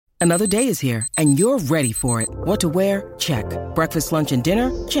Another day is here, and you're ready for it. What to wear? Check. Breakfast, lunch, and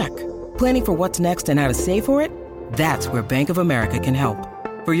dinner? Check. Planning for what's next and how to save for it? That's where Bank of America can help.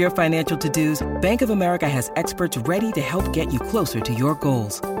 For your financial to-dos, Bank of America has experts ready to help get you closer to your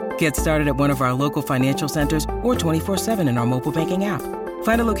goals. Get started at one of our local financial centers or 24/7 in our mobile banking app.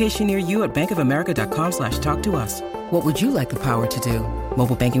 Find a location near you at bankofamerica.com/talktous. What would you like the power to do?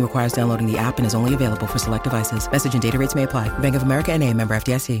 Mobile banking requires downloading the app and is only available for select devices. Message and data rates may apply. Bank of America N.A., member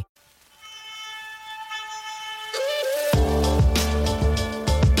FDIC.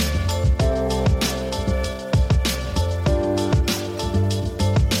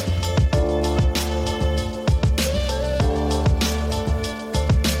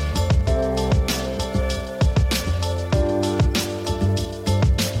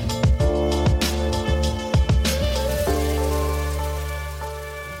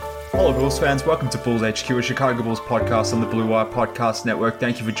 Hello Bulls fans, welcome to Bulls HQ, a Chicago Bulls podcast on the Blue Wire Podcast Network.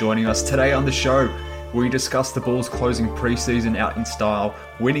 Thank you for joining us. Today on the show, we discuss the Bulls closing preseason out in style,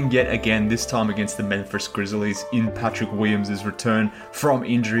 winning yet again, this time against the Memphis Grizzlies in Patrick Williams' return from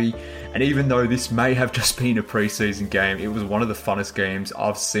injury. And even though this may have just been a preseason game, it was one of the funnest games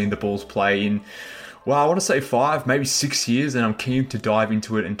I've seen the Bulls play in, well, I want to say 5, maybe 6 years, and I'm keen to dive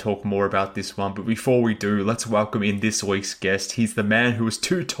into it and talk more about this one. But before we do, let's welcome in this week's guest. He's the man who was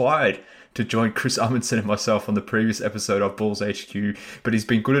too tired to join Chris Amundsen and myself on the previous episode of Bulls HQ, but he's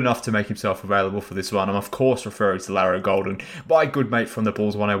been good enough to make himself available for this one. I'm of course referring to Laro Golden, my good mate from the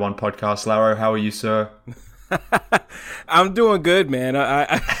Bulls 101 podcast. Laro, how are you, sir? I'm doing good, man.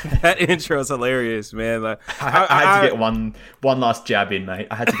 That intro is hilarious, man. I had to get one last jab in, mate.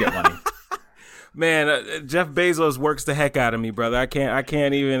 I had to get one in. Man, Jeff Bezos works the heck out of me, brother. I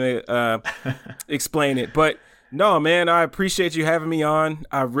can't even explain it. But no, man, I appreciate you having me on.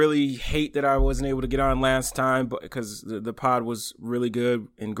 I really hate that I wasn't able to get on last time, but because the pod was really good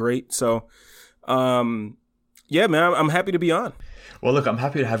and great. So, yeah, man, I'm happy to be on. Well, look, I'm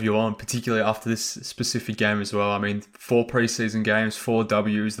happy to have you on, particularly after this specific game as well. I mean, 4 preseason games, 4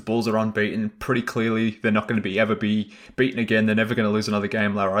 Ws. The Bulls are unbeaten. Pretty clearly, they're not going to ever be beaten again. They're never going to lose another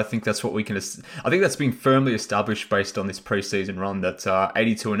game, Lara. I think that's what we can. I think that's been firmly established based on this preseason run that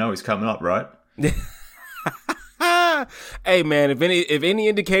 82-0 is coming up, right? Hey, man, if any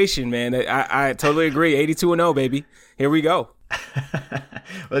indication, man, I totally agree. 82-0, baby. Here we go.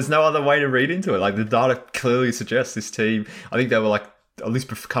 There's no other way to read into it. Like, the data clearly suggests this team, I think they were like, at least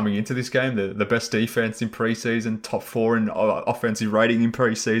coming into this game, the best defense in preseason, top 4 in offensive rating in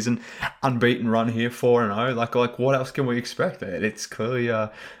preseason, unbeaten run here, 4-0. Like what else can we expect? It's clearly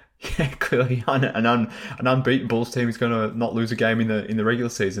clearly an unbeaten Bulls team is going to not lose a game in the regular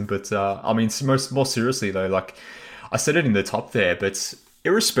season. But I mean, more seriously though, like I said it in the top there, but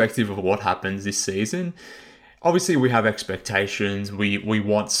irrespective of what happens this season, obviously we have expectations, we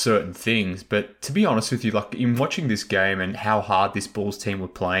want certain things, but to be honest with you, like in watching this game and how hard this Bulls team were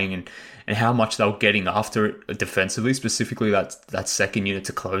playing and how much they were getting after it defensively, specifically that second unit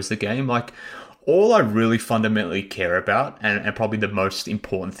to close the game, like all I really fundamentally care about and probably the most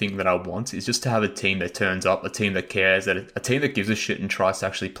important thing that I want is just to have a team that turns up, a team that cares, a team that gives a shit and tries to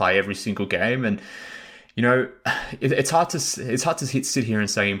actually play every single game. And you know, it's hard to sit here and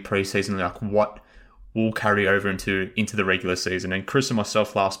say in preseason like what will carry over into the regular season. And Chris and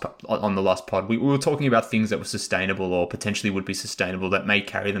myself on the last pod, we were talking about things that were sustainable or potentially would be sustainable that may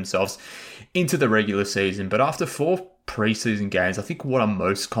carry themselves into the regular season. But after 4 preseason games, I think what I'm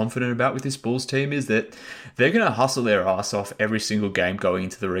most confident about with this Bulls team is that they're going to hustle their ass off every single game going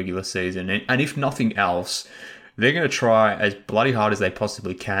into the regular season. And if nothing else, they're going to try as bloody hard as they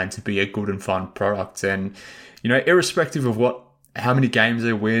possibly can to be a good and fun product. And, you know, irrespective of how many games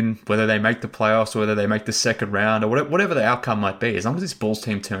they win, whether they make the playoffs, or whether they make the second round, or whatever the outcome might be, as long as this Bulls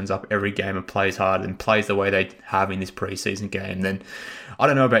team turns up every game and plays hard and plays the way they have in this preseason game, then I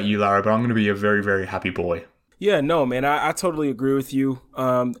don't know about you, Lara, but I'm going to be a very, very happy boy. Yeah, no, man, I totally agree with you.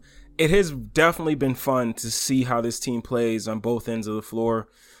 It has definitely been fun to see how this team plays on both ends of the floor,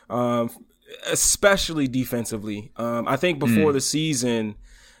 especially defensively. I think before the season,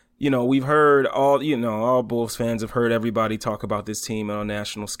 you know, we've heard all Bulls fans have heard everybody talk about this team on a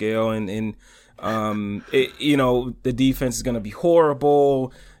national scale, and the defense is going to be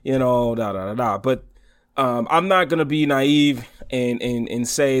horrible, But I'm not going to be naive and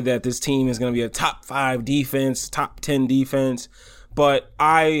say that this team is going to be a top 5 defense, top 10 defense. But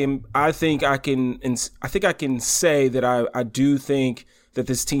I think I can say that I do think that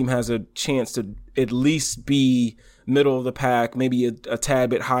this team has a chance to at least be middle of the pack, maybe a tad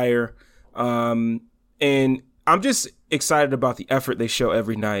bit higher. And I'm just excited about the effort they show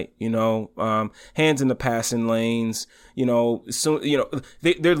every night, hands in the passing lanes,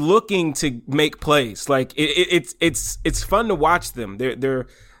 they're looking to make plays. Like it's fun to watch them.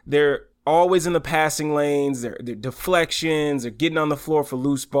 They're always in the passing lanes. They're deflections. They're getting on the floor for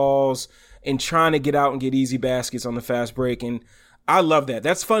loose balls and trying to get out and get easy baskets on the fast break. And I love that.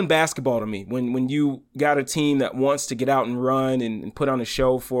 That's fun basketball to me. When you got a team that wants to get out and run and put on a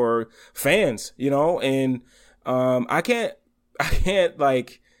show for fans, and I can't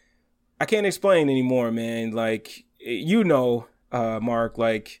explain anymore, man. Like, Mark,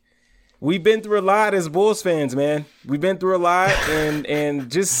 like, we've been through a lot as Bulls fans, man. We've been through a lot, and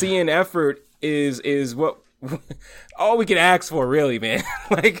just seeing effort is what all we can ask for, really, man.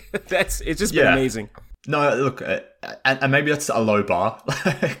 Like, it's just been amazing. No, look, and maybe that's a low bar,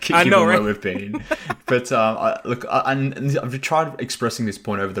 I know, right? Where we've been. But I've tried expressing this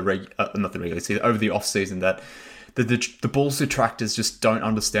point over not the regular season, over the off season, that the Bulls detractors just don't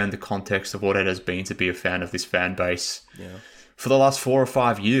understand the context of what it has been to be a fan of this fan base. Yeah. For the last 4 or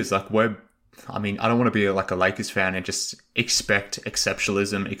 5 years, like I don't want to be like a Lakers fan and just expect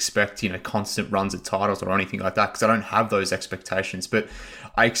exceptionalism, expect, constant runs at titles or anything like that, because I don't have those expectations. But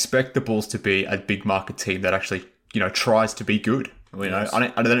I expect the Bulls to be a big market team that actually, tries to be good. Yes. I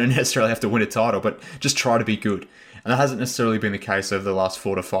don't necessarily have to win a title, but just try to be good. And that hasn't necessarily been the case over the last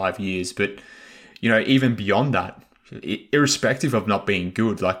 4 to 5 years. But, even beyond that, irrespective of not being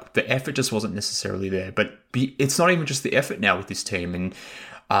good, like, the effort just wasn't necessarily there. But it's not even just the effort now with this team. And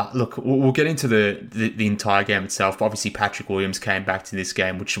look, we'll get into the entire game itself. Obviously, Patrick Williams came back to this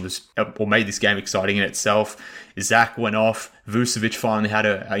game, which made this game exciting in itself. Zach went off. Vucevic finally had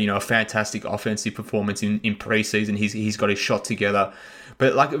a fantastic offensive performance in preseason. He's got his shot together.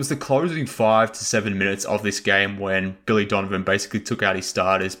 But like, it was the closing 5 to 7 minutes of this game when Billy Donovan basically took out his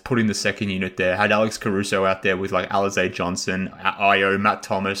starters, put in the second unit there, had Alex Caruso out there with like Alize Johnson, Ayo, Matt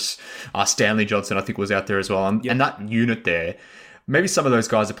Thomas, Stanley Johnson, I think, was out there as well. And that unit there, maybe some of those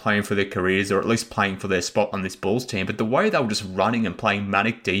guys are playing for their careers or at least playing for their spot on this Bulls team, but the way they were just running and playing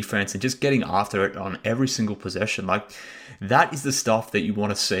manic defense and just getting after it on every single possession, like, that is the stuff that you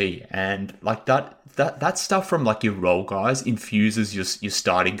want to see. And like that stuff from like your role guys infuses your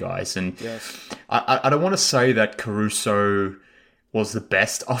starting guys. And yes. I don't want to say that Caruso was the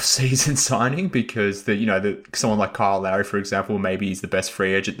best off-season signing, because someone like Kyle Lowry, for example, maybe he's the best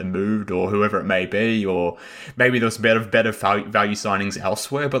free agent that moved, or whoever it may be, or maybe there's better value signings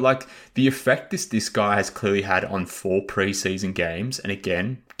elsewhere. But like, the effect this guy has clearly had on 4 preseason games, and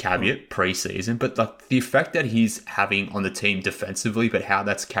again, caveat, preseason, but like, the effect that he's having on the team defensively, but how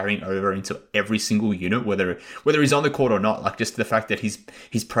that's carrying over into every single unit, whether he's on the court or not, like, just the fact that his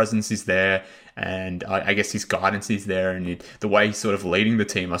presence is there, and I guess his guidance is there, and the way he's sort of leading the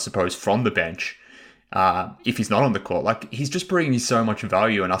team, I suppose, from the bench, if he's not on the court, like, he's just bringing you so much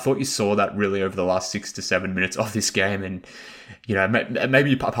value. And I thought you saw that really over the last 6 to 7 minutes of this game. And,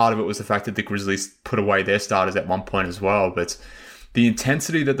 maybe part of it was the fact that the Grizzlies put away their starters at one point as well, but the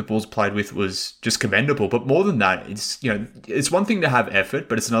intensity that the Bulls played with was just commendable. But more than that, it's one thing to have effort,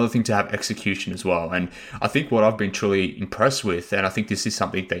 but it's another thing to have execution as well. And I think what I've been truly impressed with, and I think this is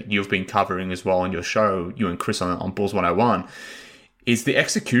something that you've been covering as well on your show, you and Chris on Bulls 101, is the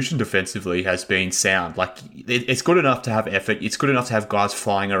execution defensively has been sound. Like, it's good enough to have effort. It's good enough to have guys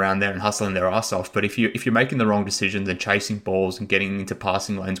flying around there and hustling their ass off. But if you're making the wrong decisions and chasing balls and getting into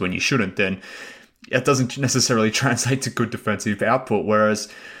passing lanes when you shouldn't, then it doesn't necessarily translate to good defensive output.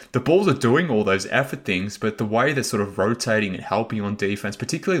 Whereas the Bulls are doing all those effort things, but the way they're sort of rotating and helping on defense,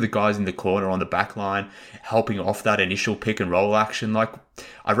 particularly the guys in the corner on the back line, helping off that initial pick and roll action. Like,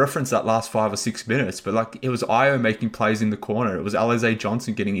 I referenced that last 5 or 6 minutes, but like, it was Ayo making plays in the corner. It was Alize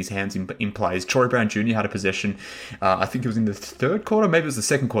Johnson getting his hands in plays. Troy Brown Jr. had a possession, I think it was in the third quarter, maybe it was the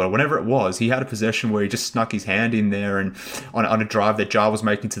second quarter, whenever it was, he had a possession where he just snuck his hand in there and on a drive that Jar was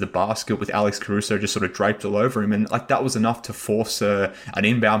making to the basket with Alex Caruso just sort of draped all over him. And like, that was enough to force an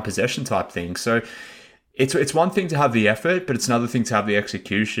inbound possession type thing. So it's one thing to have the effort, but it's another thing to have the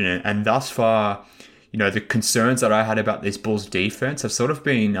execution. And thus far, the concerns that I had about this Bulls defense have sort of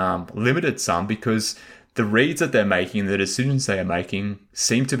been limited some, because the reads that they're making, the decisions they are making,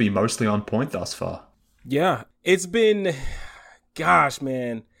 seem to be mostly on point thus far. Yeah, it's been, gosh,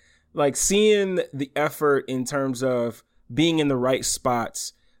 man, like, seeing the effort in terms of being in the right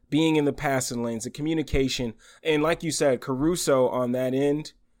spots, being in the passing lanes, the communication, and like you said, Caruso on that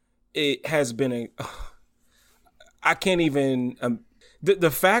end, it has been I can't even...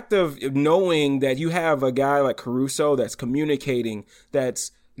 The fact of knowing that you have a guy like Caruso that's communicating, that's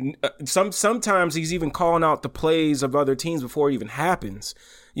sometimes he's even calling out the plays of other teams before it even happens,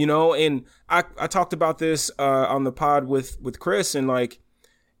 you know. And I talked about this on the pod with Chris, and like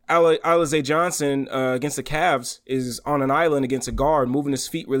Alize Johnson against the Cavs is on an island against a guard, moving his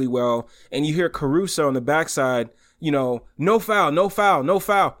feet really well, and you hear Caruso on the backside, you know, no foul, no foul, no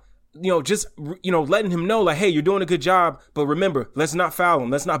foul. You know, just, you know, letting him know, like, hey, you're doing a good job, but remember, let's not foul him.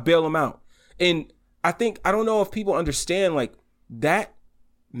 Let's not bail him out. And I don't know if people understand, like, that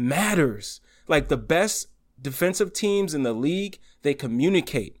matters. Like, the best defensive teams in the league, they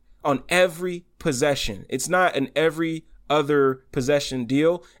communicate on every possession. It's not an every other possession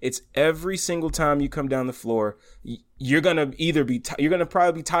deal. It's every single time you come down the floor, you're going to you're going to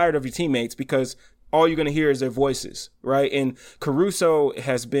probably be tired of your teammates because all you're going to hear is their voices, right? And Caruso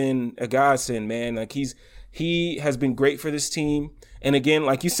has been a godsend, man. Like, he has been great for this team. And again,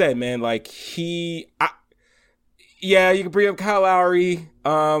 like you said, man, like you can bring up Kyle Lowry,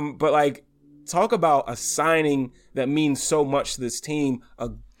 but like, talk about a signing that means so much to this team,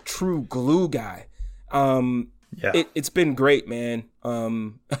 a true glue guy. It's been great, man.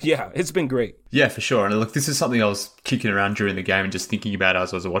 It's been great. Yeah, for sure. And look, this is something I was kicking around during the game and just thinking about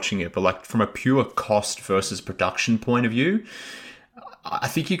as I was watching it. But like, from a pure cost versus production point of view, I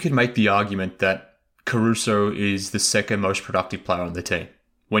think you could make the argument that Caruso is the second most productive player on the team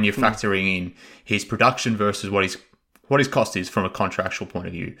when you're factoring in his production versus what his cost is from a contractual point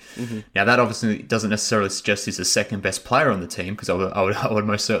of view. Mm-hmm. Now, that obviously doesn't necessarily suggest he's the second best player on the team, because I would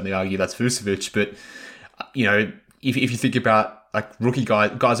most certainly argue that's Vucevic. But you know, if you think about like rookie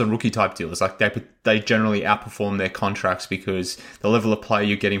guys on rookie type deals, like they generally outperform their contracts because the level of play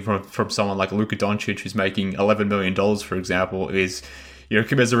you're getting from someone like Luka Doncic, who's making $11 million, for example, is, you know,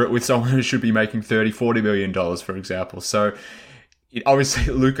 commensurate with someone who should be making $30-40 million, for example. So obviously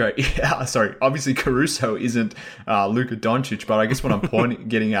Caruso isn't Luka Doncic, but I guess what I'm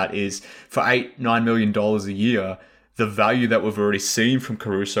getting at is, for $8-9 million a year, the value that we've already seen from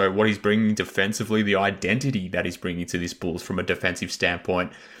Caruso, what he's bringing defensively, the identity that he's bringing to this Bulls from a defensive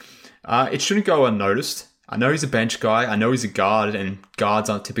standpoint, it shouldn't go unnoticed. I know he's a bench guy. I know he's a guard, and guards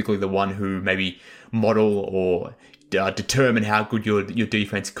aren't typically the one who maybe model or determine how good your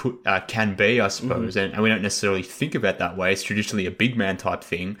defense can be, I suppose. Mm-hmm. And we don't necessarily think of it that way. It's traditionally a big man type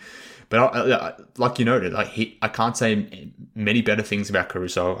thing. But like you noted, I can't say many better things about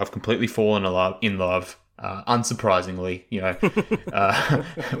Caruso. I've completely fallen in love. Unsurprisingly, you know,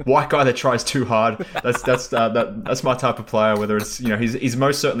 white guy that tries too hard. That's my type of player. Whether it's, you know, he's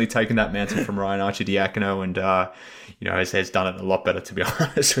most certainly taken that mantle from Ryan Arcidiacono, and you know, has done it a lot better, to be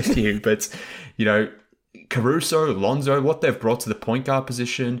honest with you. But you know, Caruso, Lonzo, what they've brought to the point guard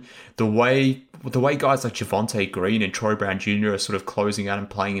position, the way guys like Javonte Green and Troy Brown Jr. are sort of closing out and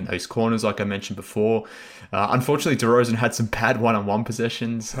playing in those corners, like I mentioned before. Unfortunately, DeRozan had some bad one-on-one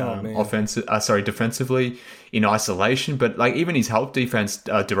possessions, defensively in isolation. But like, even his help defense,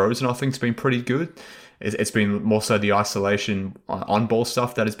 DeRozan, I think, has been pretty good. It's been more so the isolation on-ball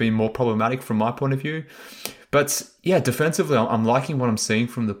stuff that has been more problematic from my point of view. But yeah, defensively, I'm liking what I'm seeing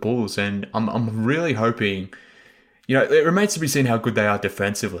from the Bulls, and I'm really hoping. You know, it remains to be seen how good they are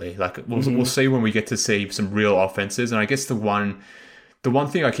defensively. Like, we'll see when we get to see some real offenses. And I guess the one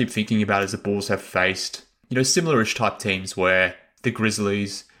thing I keep thinking about is the Bulls have faced, you know, similar-ish type teams where the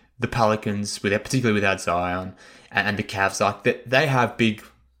Grizzlies, the Pelicans, particularly without Zion, and the Cavs, like, they have big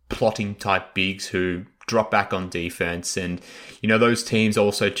plotting type bigs who drop back on defense. And, you know, those teams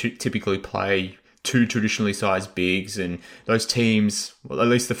also typically play two traditionally sized bigs, and those teams, well, at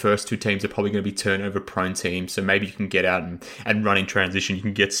least the first two teams, are probably going to be turnover prone teams. So maybe you can get out and run in transition, you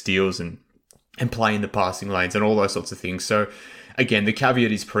can get steals and play in the passing lanes and all those sorts of things. So again, the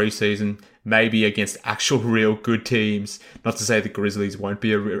caveat is preseason, maybe against actual real good teams. Not to say the Grizzlies won't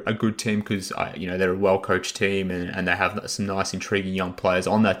be a good team, because you know, they're a well-coached team and they have some nice, intriguing young players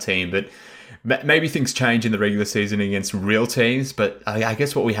on that team. But maybe things change in the regular season against real teams. But I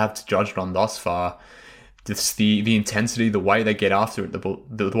guess what we have to judge it on thus far, just the intensity, the way they get after it,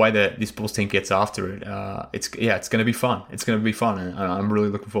 the way that this Bulls team gets after it. It's going to be fun. It's going to be fun, and I'm really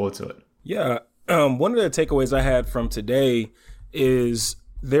looking forward to it. Yeah. One of the takeaways I had from today is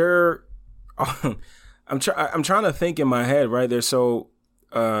I'm trying to think in my head, right? Tonight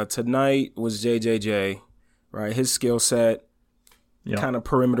was JJJ, right? His skill set, kind of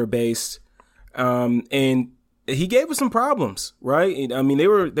perimeter based. And he gave us some problems, right? I mean, they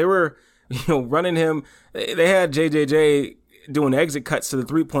were, you know, running him. They had JJJ doing exit cuts to the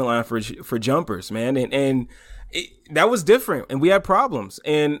 3-point line for jumpers, man. And that was different. And we had problems.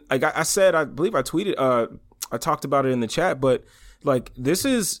 And like I said, I believe I tweeted, I talked about it in the chat, but like,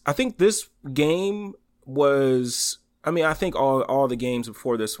 I think this game was I mean, I think all the games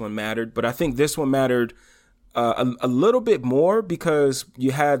before this one mattered, but I think this one mattered a little bit more because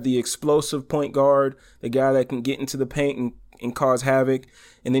you had the explosive point guard, the guy that can get into the paint and cause havoc,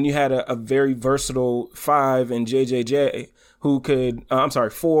 and then you had a very versatile 5 in JJJ who could,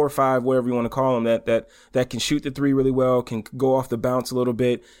 4 or 5, whatever you want to call him, that can shoot the 3 really well, can go off the bounce a little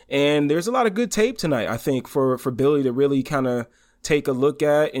bit, and there's a lot of good tape tonight, I think, for Billy to really kind of take a look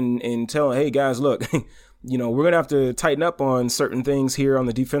at and tell, hey guys, look. We're going to have to tighten up on certain things here on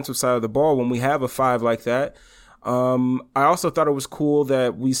the defensive side of the ball when we have a 5 like that. I also thought it was cool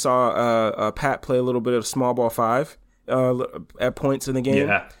that we saw Pat play a little bit of small ball 5 at points in the game.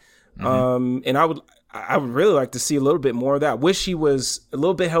 Yeah. Mm-hmm. And I would really like to see a little bit more of that. Wish he was a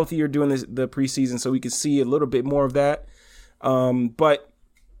little bit healthier during the preseason so we could see a little bit more of that. But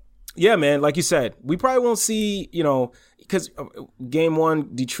yeah, man, like you said, we probably won't see, because game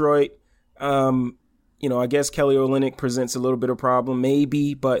 1, Detroit, I guess Kelly Olynyk presents a little bit of problem,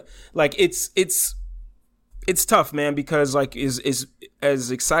 maybe, but like it's tough, man, because like is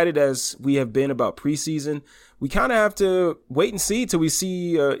as excited as we have been about preseason, we kind of have to wait and see till we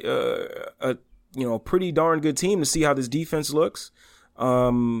see a pretty darn good team to see how this defense looks,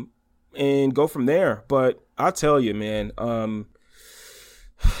 and go from there. But I tell you, man,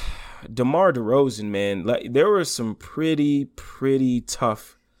 DeMar DeRozan, man, like there were some pretty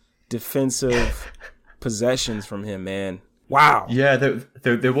tough defensive possessions from him, man. Wow. Yeah,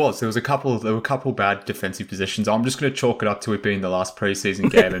 there was a couple bad defensive positions. I'm just going to chalk it up to it being the last preseason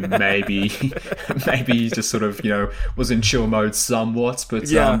game, and maybe he just sort of was in chill mode somewhat. But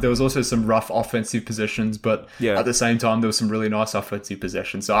there was also some rough offensive positions. But at the same time, there was some really nice offensive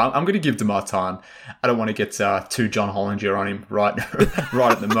possessions. So I'm going to give DeMar time. I don't want to get too John Hollinger on him right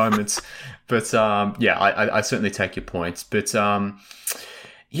at the moment. But I certainly take your points. But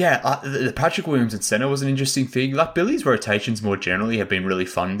the Patrick Williams at center was an interesting thing. Like Billy's rotations more generally have been really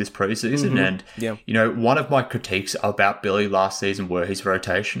fun this preseason. Mm-hmm. And, one of my critiques about Billy last season were his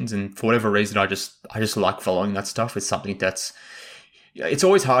rotations. And for whatever reason, I just like following that stuff. It's something it's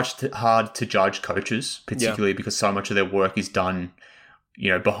always hard to judge coaches, particularly because so much of their work is done,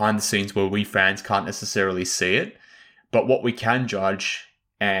 behind the scenes where we fans can't necessarily see it. But what we can judge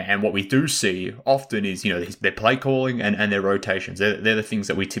and what we do see often is, their play calling and their rotations. They're the things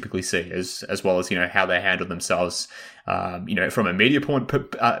that we typically see, as well as, how they handle themselves. From a media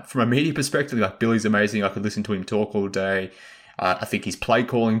perspective, like Billy's amazing. I could listen to him talk all day. I think his play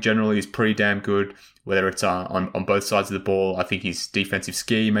calling generally is pretty damn good, whether it's on both sides of the ball. I think his defensive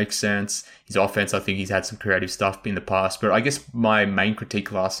scheme makes sense. His offense, I think he's had some creative stuff in the past. But I guess my main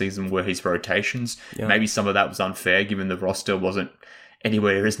critique last season were his rotations. Yeah. Maybe some of that was unfair given the roster wasn't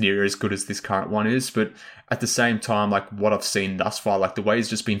anywhere as near as good as this current one is. But at the same time, like what I've seen thus far, like the way he's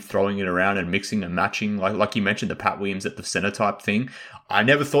just been throwing it around and mixing and matching, like you mentioned, the Pat Williams at the center type thing. I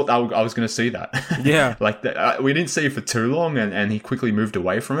never thought I was going to see that. Yeah. We didn't see it for too long and he quickly moved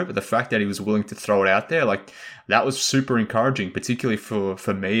away from it. But the fact that he was willing to throw it out there, like that was super encouraging, particularly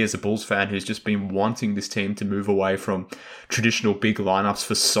for me as a Bulls fan who's just been wanting this team to move away from traditional big lineups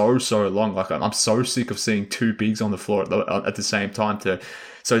for so long. Like I'm so sick of seeing 2 bigs on the floor at the same time.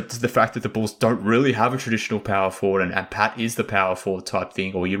 So to the fact that the Bulls don't really have a traditional power forward and Pat is the power forward type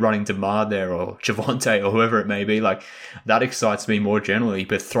thing, or you're running DeMar there or Javonte or whoever it may be, like that excites me more generally.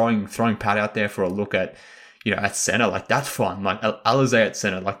 But throwing Pat out there for a look at, at center, like that's fun. Like Alizé at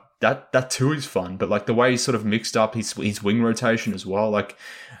center, like that too is fun. But like the way he's sort of mixed up his wing rotation as well. Like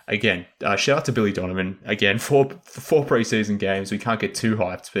again, shout out to Billy Donovan again for 4 preseason games. We can't get too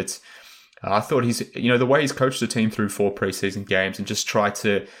hyped, but I thought he's, the way he's coached the team through 4 preseason games and just tried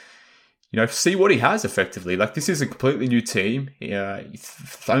to, see what he has effectively. Like this is a completely new team.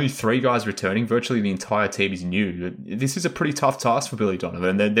 Only 3 guys returning. Virtually the entire team is new. This is a pretty tough task for Billy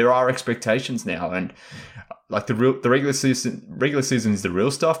Donovan. There are expectations now, and like the regular season is the real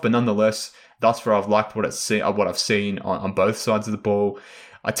stuff. But nonetheless, thus far I've liked what I've seen on both sides of the ball.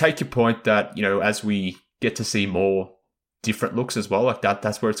 I take your point that as we get to see more different looks as well, like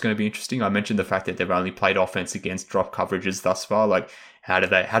that's where it's going to be interesting. I mentioned the fact that they've only played offense against drop coverages thus far. Like how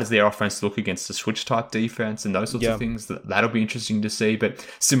does their offense look against the switch type defense and those sorts of things? That'll be interesting to see. But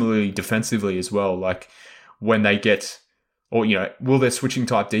similarly defensively as well, like when they get, or will their switching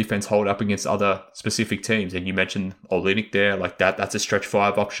type defense hold up against other specific teams? And you mentioned Olynyk there, like that's a stretch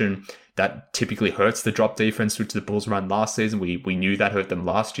 5 option that typically hurts the drop defense, which the Bulls ran last season. We knew that hurt them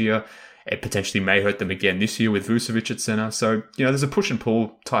last year. It potentially may hurt them again this year with Vucevic at center. So, there's a push and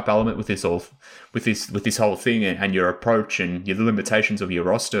pull type element with this whole thing and your approach and the limitations of your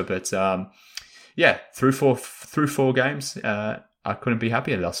roster. But through four games, I couldn't be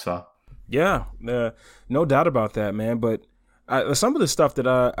happier thus far. Yeah, no doubt about that, man. But some of the stuff that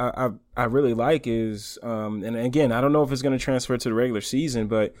I really like is, and again, I don't know if it's going to transfer to the regular season,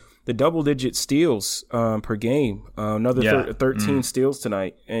 but the double-digit steals per game, another 13 steals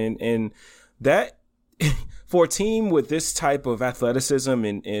tonight, and that for a team with this type of athleticism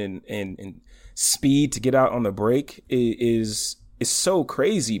and speed to get out on the break is so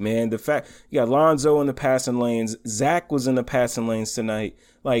crazy, man. The fact you got Lonzo in the passing lanes, Zach was in the passing lanes tonight.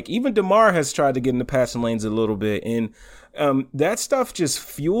 Like even DeMar has tried to get in the passing lanes a little bit, and that stuff just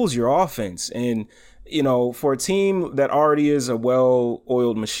fuels your offense. And you know, for a team that already is a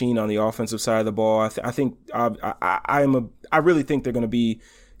well-oiled machine on the offensive side of the ball, I really think they're going to be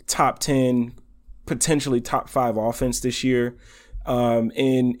top 10, potentially top 5 offense this year.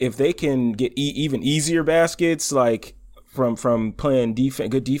 And if they can get even easier baskets, like from playing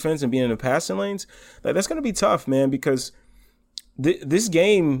good defense and being in the passing lanes, that's going to be tough, man, because this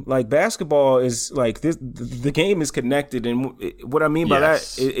game, like basketball, is like this. The game is connected, and what I mean by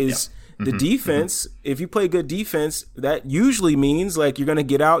that is the defense. If you play good defense, that usually means like you're going to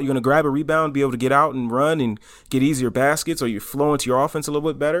get out, you're going to grab a rebound, be able to get out and run and get easier baskets, or you're flowing to your offense a little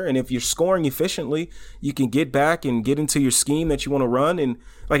bit better. And if you're scoring efficiently, you can get back and get into your scheme that you want to run, and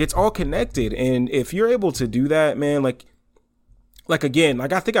like it's all connected. And if you're able to do that, man, like again,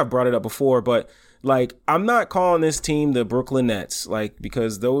 like I think I've brought it up before, but like I'm not calling this team the Brooklyn Nets, like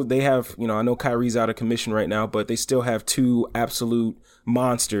because though they have, you know, I know Kyrie's out of commission right now, but they still have 2 absolute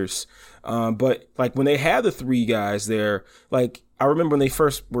monsters. But like when they had the 3 guys there, like I remember when they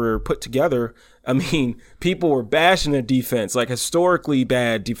first were put together, I mean, people were bashing their defense, like historically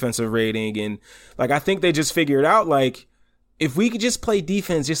bad defensive rating. And like, I think they just figured out, like, if we could just play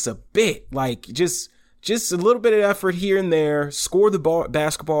defense just a bit, like just a little bit of effort here and there, score the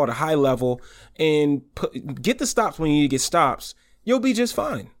basketball at a high level, and get the stops when you need to get stops, you'll be just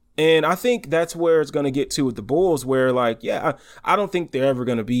fine. And I think that's where it's going to get to with the Bulls, where like, yeah, I don't think they're ever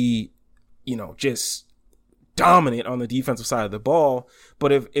going to be, you know, just dominant on the defensive side of the ball.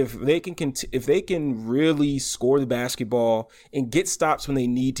 But if they can really score the basketball and get stops when they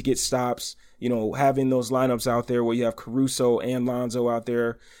need to get stops, you know, having those lineups out there where you have Caruso and Lonzo out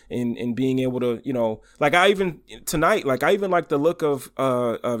there and being able to, you know, like I even like the look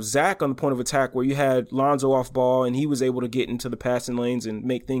of Zach on the point of attack where you had Lonzo off ball and he was able to get into the passing lanes and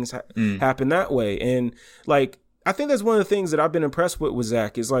make things happen that way. And like, I think that's one of the things that I've been impressed with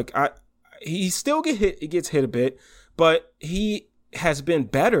Zach is like, he still gets hit a bit, but he has been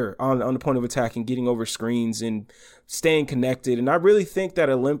better on the point of attack and getting over screens and staying connected. And I really think that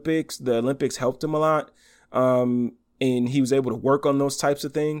the Olympics helped him a lot. And he was able to work on those types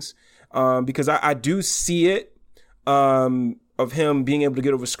of things. Because I do see it, of him being able to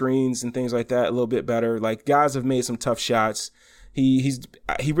get over screens and things like that a little bit better. Like guys have made some tough shots. He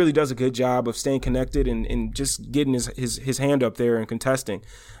really does a good job of staying connected and just getting his hand up there and contesting.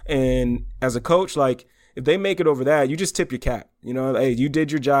 And as a coach, like if they make it over that, you just tip your cap. You know, hey, you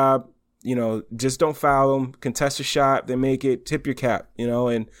did your job. You know, just don't foul them. Contest a shot. They make it. Tip your cap. You know,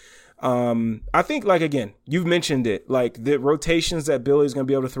 and I think like again, you've mentioned it. Like the rotations that Billy's going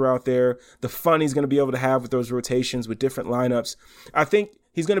to be able to throw out there, the fun he's going to be able to have with those rotations with different lineups. I think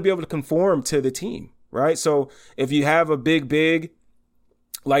he's going to be able to conform to the team. Right. So if you have a big,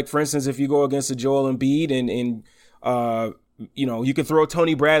 like, for instance, if you go against a Joel Embiid and you know, you could throw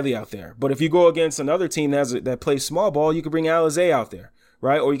Tony Bradley out there. But if you go against another team that plays small ball, you could bring Alizé out there.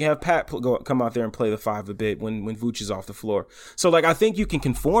 Right. Or you can have Pat come out there and play the 5 a bit when Vooch is off the floor. So like I think you can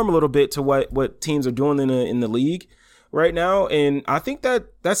conform a little bit to what teams are doing in the league right now. And I think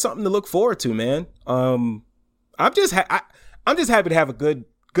that's something to look forward to, man. I'm just happy to have a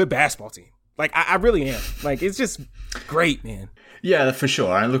good basketball team. Like, I really am. Like, it's just great, man. Yeah, for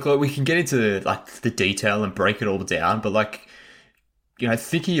sure. And look, we can get into like the detail and break it all down, but like, you know,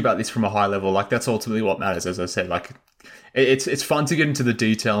 thinking about this from a high level, like that's ultimately what matters. As I said, like it's fun to get into the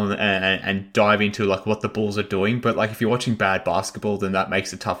detail and dive into like what the Bulls are doing. But like if you're watching bad basketball, then that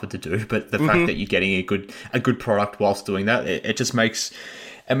makes it tougher to do. But the fact that you're getting a good product whilst doing that, it just makes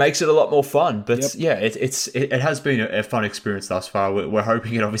it a lot more fun. But yeah, it has been a fun experience thus far. We're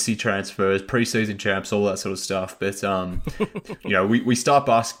hoping it obviously transfers, preseason champs, all that sort of stuff. But you know, we start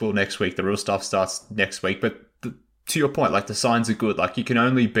basketball next week. The real stuff starts next week. But to your point, like the signs are good. Like you can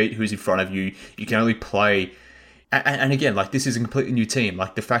only beat who's in front of you. You can only play. And again, like this is a completely new team.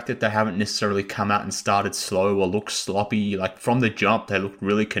 Like the fact that they haven't necessarily come out and started slow or look sloppy. Like from the jump, they look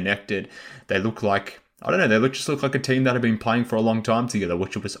really connected. They look like, I don't know, they just look like a team that have been playing for a long time together,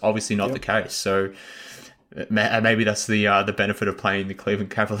 which was obviously not the case. So maybe that's the benefit of playing the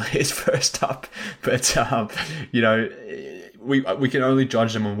Cleveland Cavaliers first up. But, you know, we can only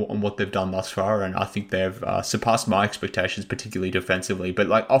judge them on what they've done thus far, and I think they've surpassed my expectations, particularly defensively, but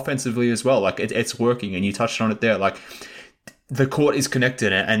like offensively as well. Like it's working, and you touched on it there. Like the court is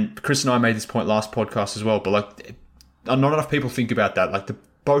connected, and Chris and I made this point last podcast as well. But like, not enough people think about that. Like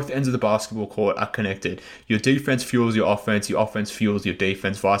both ends of the basketball court are connected. Your defense fuels your offense fuels your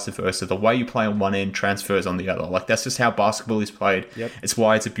defense, vice versa. The way you play on one end transfers on the other. Like that's just how basketball is played. Yep. It's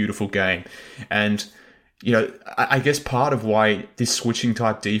why it's a beautiful game. And you know, I guess part of why this switching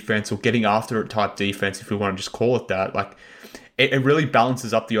type defense, or getting after it type defense, if we want to just call it that, like it really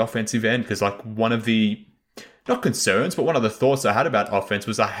balances up the offensive end, because like one of the, not concerns, but one of the thoughts I had about offense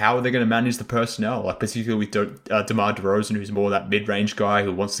was how are they going to manage the personnel, like particularly with DeMar DeRozan, who's more that mid-range guy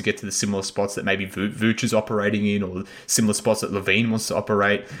who wants to get to the similar spots that maybe Vooch is operating in, or similar spots that LaVine wants to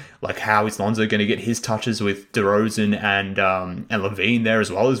operate. Like how is Lonzo going to get his touches with DeRozan and LaVine there,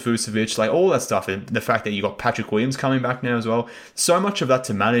 as well as Vucevic, like all that stuff, and the fact that you got Patrick Williams coming back now as well. So much of that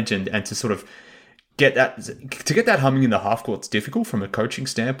to manage and to sort of get that humming in the half court is difficult from a coaching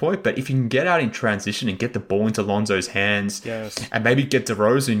standpoint, but if you can get out in transition and get the ball into Lonzo's hands, yes, and maybe get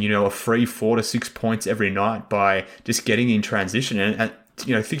DeRozan, you know, a free 4 to 6 points every night by just getting in transition, and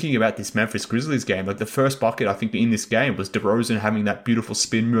you know, thinking about this Memphis Grizzlies game, like the first bucket I think in this game was DeRozan having that beautiful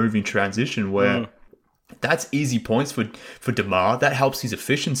spin move in transition where that's easy points for DeMar. That helps his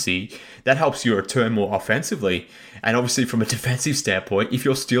efficiency. That helps you return more offensively. And obviously from a defensive standpoint, if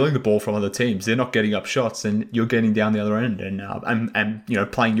you're stealing the ball from other teams, they're not getting up shots and you're getting down the other end and you know,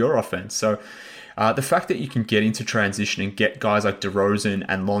 playing your offense. So the fact that you can get into transition and get guys like DeRozan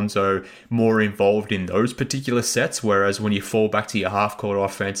and Lonzo more involved in those particular sets, whereas when you fall back to your half-court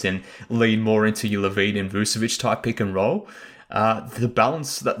offense and lean more into your LaVine and Vucevic type pick and roll, the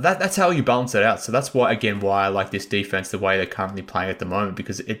balance, that's how you balance it out. So that's why I like this defense the way they're currently playing at the moment,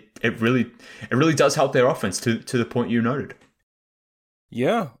 because it really does help their offense to the point you noted.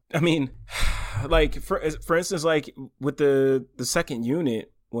 Yeah, I mean, like for instance, like with the second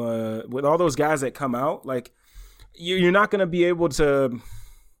unit, with all those guys that come out, like you're not going to be able to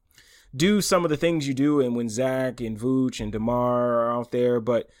do some of the things you do, and when Zach and Vooch and DeMar are out there,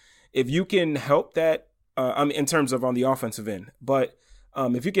 but if you can help that. I mean, in terms of on the offensive end, but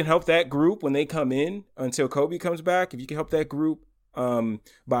if you can help that group when they come in until Kobe comes back, if you can help that group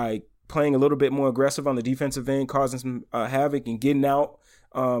by playing a little bit more aggressive on the defensive end, causing some havoc and getting out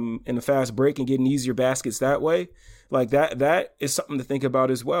in the fast break and getting easier baskets that way, like that is something to think about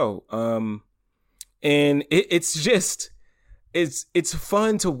as well. And it's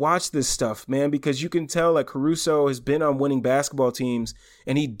fun to watch this stuff, man, because you can tell like Caruso has been on winning basketball teams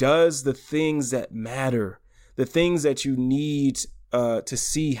and he does the things that matter, the things that you need to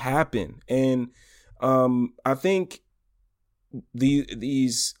see happen. And I think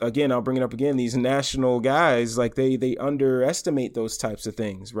these again, I'll bring it up again, these national guys, like they underestimate those types of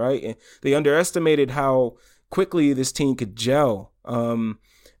things, right? And they underestimated how quickly this team could gel.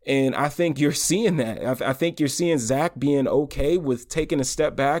 And I think you're seeing that. I think you're seeing Zach being okay with taking a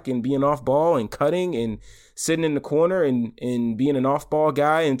step back and being off ball and cutting and sitting in the corner and being an off ball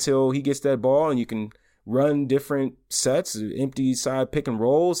guy until he gets that ball and you can run different sets, empty side pick and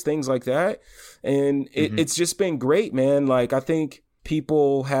rolls, things like that. And it's just been great, man. Like I think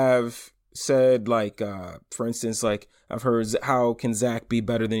people have said like, for instance, like I've heard how can Zach be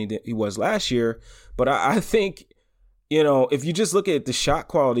better than he was last year? But I think, you know, if you just look at the shot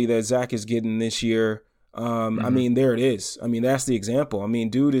quality that Zach is getting this year, I mean, there it is. I mean, that's the example. I mean,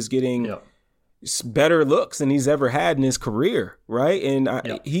 dude is getting better looks than he's ever had in his career, right?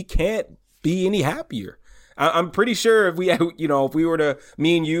 And he can't be any happier. I'm pretty sure if we were to,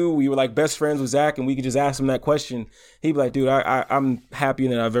 me and you, we were like best friends with Zach and we could just ask him that question, he'd be like, dude, I'm happier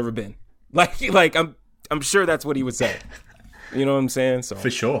than I've ever been. Like I'm sure that's what he would say. You know what I'm saying? So for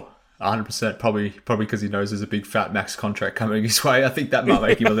sure. 100%, probably because he knows there's a big fat max contract coming his way. I think that might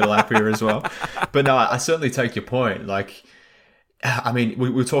make him a little happier as well. But no, I certainly take your point. Like, I mean, we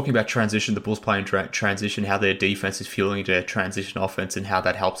were talking about transition, the Bulls playing transition, how their defense is fueling their transition offense and how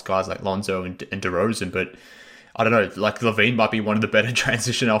that helps guys like Lonzo and DeRozan. But I don't know, like LaVine might be one of the better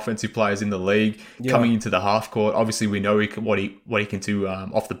transition offensive players in the league coming into the half court. Obviously, we know what he can do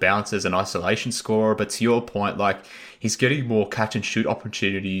off the bounce as an isolation scorer. But to your point, like he's getting more catch and shoot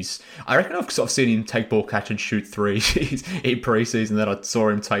opportunities. I reckon I've sort of seen him take ball catch and shoot threes in preseason that I saw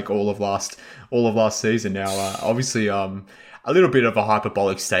him take all of last season. Now, obviously, a little bit of a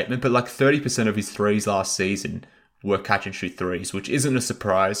hyperbolic statement, but like 30% of his threes last season were catch and shoot threes, which isn't a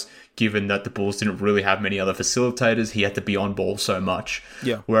surprise given that the Bulls didn't really have many other facilitators. He had to be on ball so much.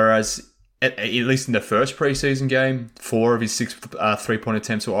 Yeah. Whereas at least in the first preseason game, 4 of his 6 3-point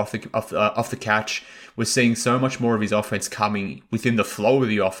attempts were off the catch. We're seeing so much more of his offense coming within the flow of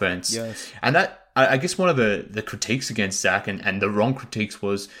the offense. Yes. And that, I guess one of the critiques against Zach and the wrong critiques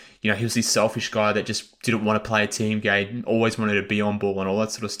was, he was this selfish guy that just didn't want to play a team game, always wanted to be on ball and all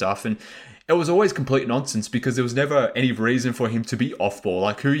that sort of stuff. And it was always complete nonsense because there was never any reason for him to be off ball.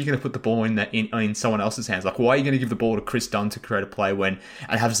 Like, who are you going to put the ball in someone else's hands? Like, why are you going to give the ball to Chris Dunn to create a play and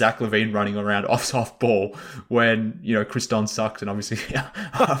have Zach LaVine running around off ball when, Chris Dunn sucks and obviously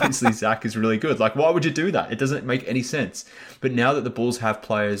Zach is really good? Like, why would you do that? It doesn't make any sense. But now that the Bulls have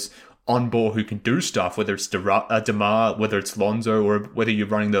players on ball who can do stuff, whether it's DeMar, whether it's Lonzo, or whether you're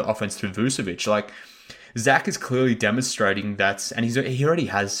running the offense through Vucevic, like, Zach is clearly demonstrating that, and he already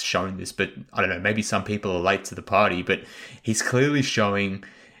has shown this, but I don't know, maybe some people are late to the party, but he's clearly showing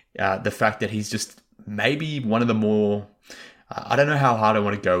the fact that he's just maybe one of the more, I don't know how hard I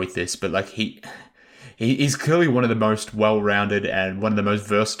want to go with this, but like he's clearly one of the most well-rounded and one of the most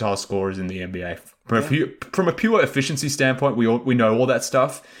versatile scorers in the NBA. From a pure efficiency standpoint, we know all that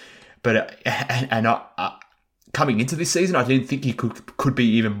stuff, but coming into this season, I didn't think he could be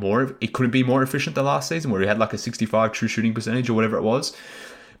even more. It couldn't be more efficient than last season, where he had like a 65 true shooting percentage or whatever it was.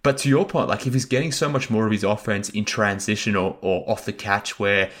 But to your point, like, if he's getting so much more of his offense in transition or off the catch,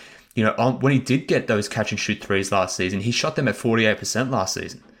 where when he did get those catch and shoot threes last season, he shot them at 48% last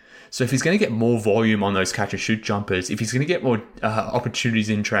season. So if he's going to get more volume on those catch and shoot jumpers, if he's going to get more opportunities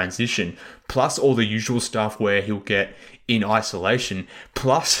in transition, plus all the usual stuff where he'll get in isolation,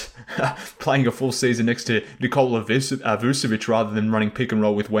 plus playing a full season next to Nikola Vucevic rather than running pick and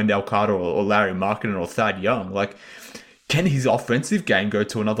roll with Wendell Carter or Larry Markkinen or Thad Young, like, can his offensive game go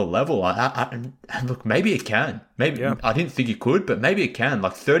to another level? And look, maybe it can. Maybe I didn't think it could, but maybe it can.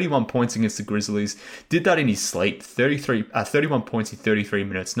 Like 31 points against the Grizzlies, did that in his sleep. 31 points in 33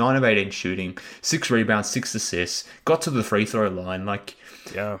 minutes, 9 of 18 shooting, 6 rebounds, 6 assists, got to the free throw line. Like,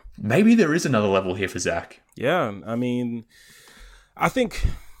 maybe there is another level here for Zach. Yeah, I mean, I think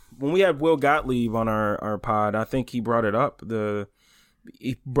when we had Will Gottlieb on our pod, I think he brought it up.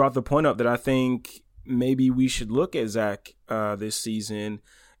 He brought the point up that I think maybe we should look at Zach this season,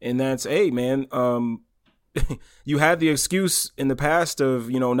 and that's, hey, man, you had the excuse in the past of,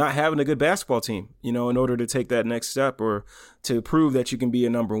 not having a good basketball team, in order to take that next step or to prove that you can be a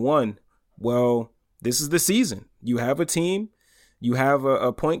number one. Well, this is the season. You have a team. You have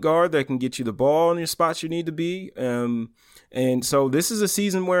a point guard that can get you the ball in your spots you need to be. And so this is a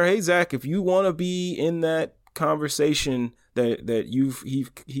season where, hey, Zach, if you want to be in that conversation that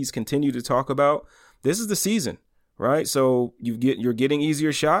he's continued to talk about, this is the season, right? So you're getting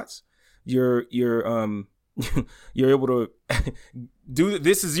easier shots. You're able to do.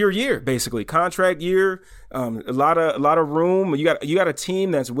 This is your year, basically, contract year. A lot of room. You got a team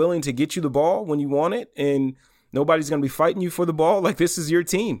that's willing to get you the ball when you want it, and nobody's going to be fighting you for the ball. Like, this is your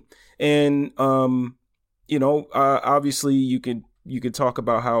team, and obviously you could talk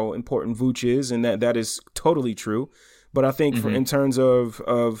about how important Vooch is, and that is totally true. But I think in terms of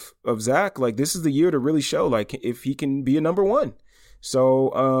Zach, like, this is the year to really show, like, if he can be a number one.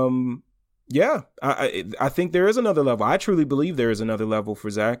 So, I think there is another level. I truly believe there is another level for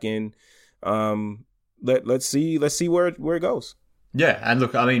Zach, and let's see where it goes. Yeah, and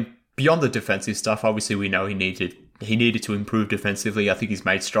look, I mean, beyond the defensive stuff, obviously we know he needed to improve defensively. I think he's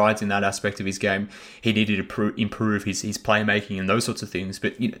made strides in that aspect of his game. He needed to improve his playmaking and those sorts of things.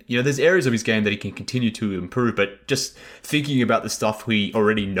 But there's areas of his game that he can continue to improve. But just thinking about the stuff he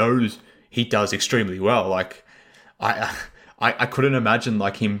already knows he does extremely well, like, I couldn't imagine,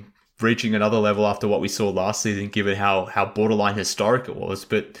 like, him reaching another level after what we saw last season, given how borderline historic it was.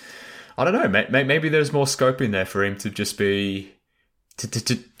 But I don't know, maybe there's more scope in there for him to just be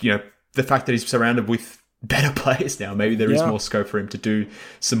the fact that he's surrounded with better players now. Maybe there is more scope for him to do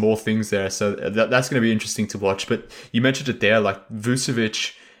some more things there. So that's going to be interesting to watch. But you mentioned it there, like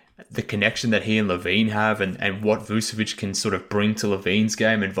Vucevic, the connection that he and LaVine have, and what Vucevic can sort of bring to LaVine's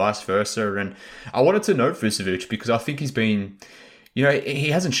game and vice versa. And I wanted to note Vucevic because I think he's been, he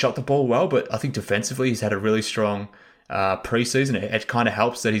hasn't shot the ball well, but I think defensively he's had a really strong preseason. It kind of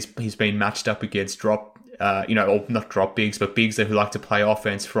helps that he's been matched up against or not drop bigs, but bigs who like to play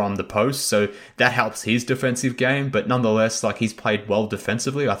offense from the post. So that helps his defensive game. But nonetheless, like, he's played well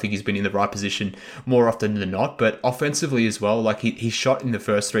defensively. I think he's been in the right position more often than not. But offensively as well, like, his shot in the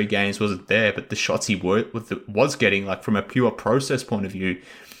first 3 games wasn't there, but the shots he was getting, like, from a pure process point of view,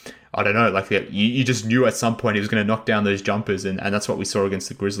 I don't know, like, you just knew at some point he was going to knock down those jumpers, and that's what we saw against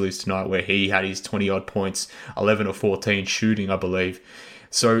the Grizzlies tonight, where he had his 20-odd points, 11 or 14 shooting, I believe.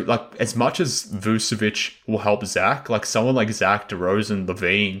 So, like, as much as Vucevic will help Zach, like someone like Zach, DeRozan,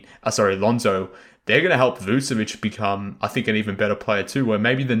 Lonzo, they're going to help Vucevic become, I think, an even better player too, where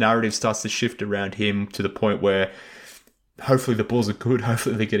maybe the narrative starts to shift around him to the point where hopefully the Bulls are good.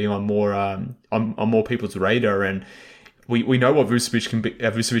 Hopefully they're getting on more people's radar, and we know what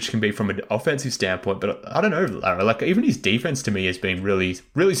Vucevic can be from an offensive standpoint. But I don't know, Lara, like even his defense to me has been really,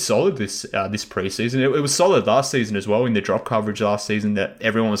 really solid this preseason. It was solid last season as well in the drop coverage last season that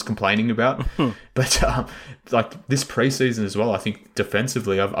everyone was complaining about. But like this preseason as well, I think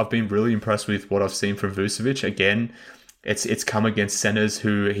defensively, I've been really impressed with what I've seen from Vucevic. Again, it's come against centers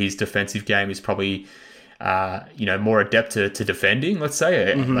who his defensive game is probably more adept to defending, let's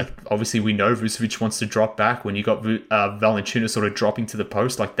say. Like, obviously, we know Vucevic wants to drop back. When you got Valanciunas sort of dropping to the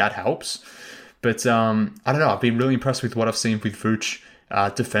post, like, that helps. But, I don't know. I've been really impressed with what I've seen with Vooch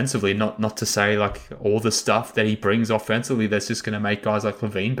defensively. Not to say, like, all the stuff that he brings offensively that's just going to make guys like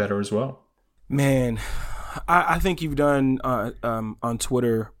LaVine better as well. Man, I think you've done, on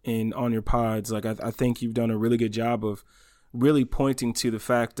Twitter and on your pods, like, I think you've done a really good job of really pointing to the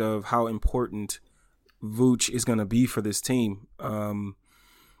fact of how important Vooch is going to be for this team. I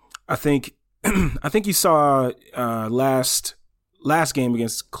think you saw last game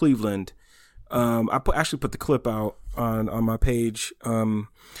against Cleveland. I actually put the clip out on my page,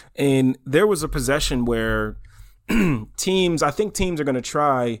 and there was a possession where teams are going to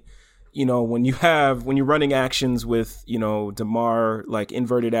try. When you're running actions with DeMar, like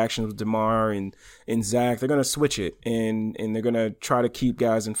inverted actions with DeMar and Zach, they're going to switch it and they're going to try to keep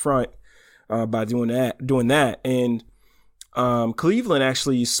guys in front. By doing that. And Cleveland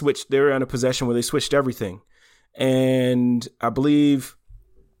actually switched. They were in a possession where they switched everything. And I believe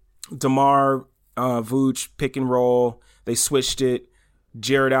DeMar, Vooch, pick and roll, they switched it.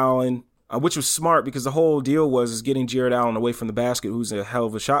 Jared Allen, which was smart because the whole deal was getting Jared Allen away from the basket, who's a hell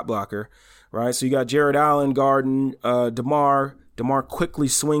of a shot blocker, right? So you got Jared Allen guarding DeMar. DeMar quickly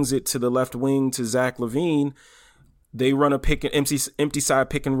swings it to the left wing to Zach LaVine. They run a empty side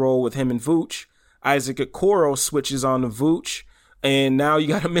pick and roll with him and Vooch. Isaac Okoro switches on to Vooch, and now you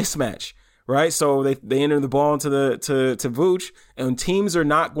got a mismatch, right? So they enter the ball into to Vooch, and teams are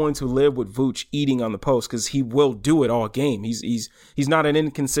not going to live with Vooch eating on the post because he will do it all game. He's not an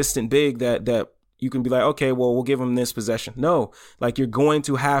inconsistent big that you can be like, okay, well, we'll give him this possession. No, like you're going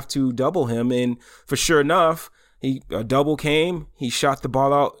to have to double him, and for sure enough, a double came. He shot the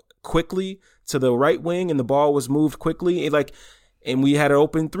ball out quickly to the right wing, and the ball was moved quickly. And we had an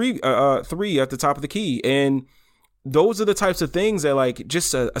open three at the top of the key. And those are the types of things that, like,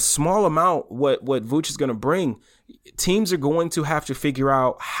 just a small amount, what Vooch is going to bring. Teams are going to have to figure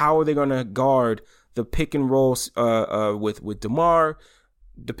out how are they going to guard the pick and roll with DeMar,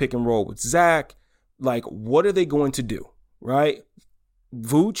 the pick and roll with Zach. Like, what are they going to do, right?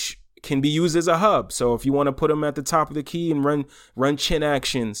 Vooch can be used as a hub. So if you want to put him at the top of the key and run chin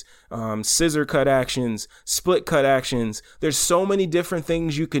actions, scissor cut actions, split cut actions, there's so many different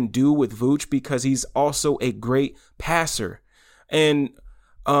things you can do with Vooch because he's also a great passer. And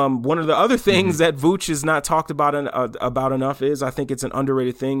one of the other things that Vooch is not talked about enough is, I think it's an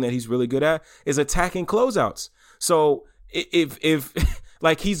underrated thing that he's really good at, is attacking closeouts. So if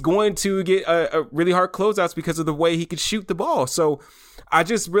like he's going to get a really hard closeouts because of the way he could shoot the ball. So I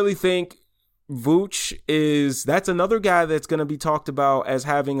just really think Vooch that's another guy that's going to be talked about as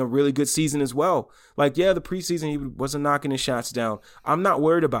having a really good season as well. Like, yeah, the preseason, he wasn't knocking his shots down. I'm not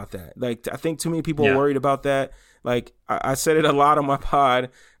worried about that. Like, I think too many people are worried about that. Like, I said it a lot on my pod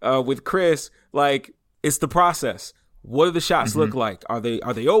with Chris, like, it's the process. What do the shots look like? Are they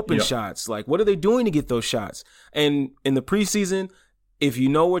open shots? Like, what are they doing to get those shots? And in the preseason, if you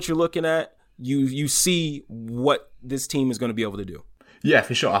know what you're looking at, you see what this team is going to be able to do. Yeah,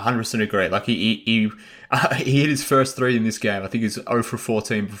 for sure. 100% agree. Like, he hit his first three in this game. I think he's 0 for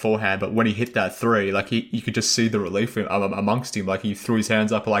 14 beforehand, but when he hit that three, like, you could just see the relief amongst him. Like, he threw his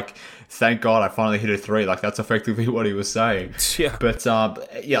hands up like, thank God I finally hit a three. Like, that's effectively what he was saying. Yeah. But,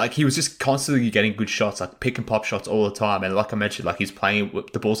 like, he was just constantly getting good shots, like pick and pop shots all the time. And like I mentioned, like,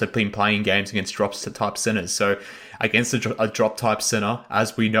 the Bulls have been playing games against drop-type centers. So, against a drop-type center,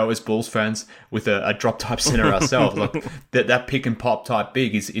 as we know as Bulls fans, with a drop-type center ourselves, like that pick-and-pop type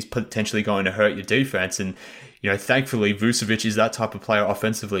big is potentially going to hurt your defense. And, thankfully, Vucevic is that type of player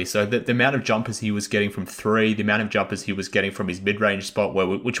offensively. So the amount of jumpers he was getting from three, the amount of jumpers he was getting from his mid-range spot,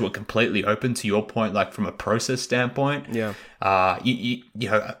 which were completely open, to your point, like from a process standpoint,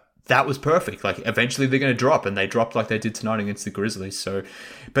 that was perfect. Like, eventually they're going to drop, and they dropped like they did tonight against the Grizzlies. So,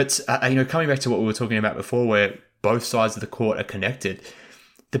 but, coming back to what we were talking about before, where both sides of the court are connected,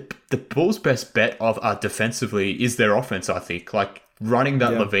 the Bulls' best bet defensively is their offense, I think. Like, running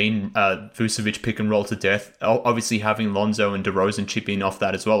that Levine Vucevic pick and roll to death. Obviously having Lonzo and DeRozan chip in off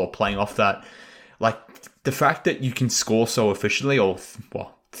that as well, or playing off that. Like the fact that you can score so efficiently, or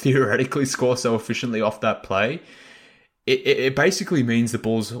theoretically score so efficiently off that play. It basically means the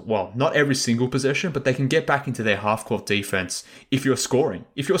Bulls, well, not every single possession, but they can get back into their half-court defense if you're scoring.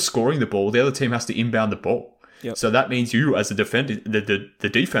 If you're scoring the ball, the other team has to inbound the ball. Yep. So that means you, as a defender, the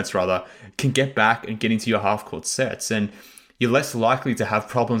defense rather, can get back and get into your half-court sets. And you're less likely to have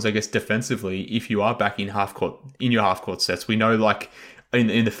problems, I guess, defensively if you are back in your half-court sets. We know, like,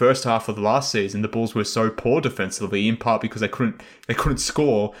 in the first half of the last season, the Bulls were so poor defensively, in part because they couldn't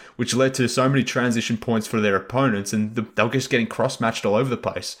score, which led to so many transition points for their opponents, and they were just getting cross-matched all over the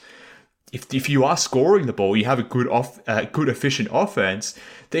place. If you are scoring the ball, you have a good efficient offense,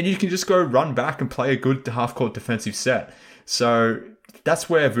 then you can just go run back and play a good half-court defensive set. So that's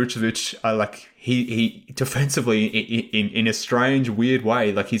where Vucevic, he defensively, in a strange, weird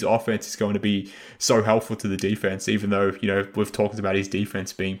way, like his offense is going to be so helpful to the defense, even though, we've talked about his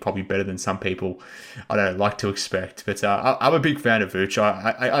defense being probably better than some people, I don't like to expect. But I'm a big fan of Vuce.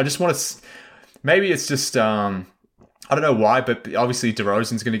 I just want to, maybe it's just, I don't know why, but obviously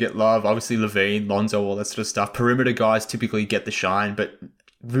DeRozan's going to get love. Obviously Levine, Lonzo, all that sort of stuff. Perimeter guys typically get the shine, but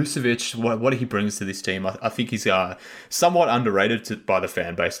Vucevic, what he brings to this team, I think he's somewhat underrated by the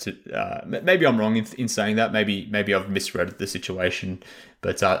fan base. Maybe I'm wrong in saying that. Maybe I've misread the situation,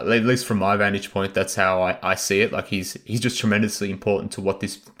 but at least from my vantage point, that's how I see it. Like he's just tremendously important to what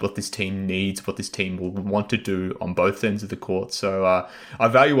this team needs, what this team will want to do on both ends of the court. So I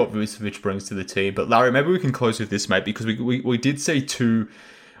value what Vucevic brings to the team. But Larry, maybe we can close with this, mate, because we did see two.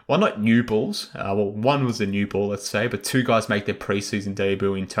 Well, not new Bulls. One was a new Bull, let's say, but two guys make their preseason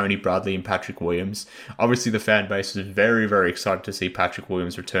debut in Tony Bradley and Patrick Williams. Obviously, the fan base is very, very excited to see Patrick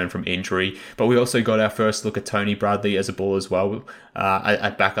Williams return from injury, but we also got our first look at Tony Bradley as a Bull as well,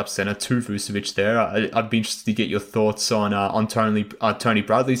 at backup center to Vucevic there. I'd be interested to get your thoughts on Tony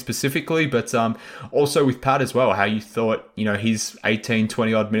Bradley specifically, but also with Pat as well, how you thought, his 18,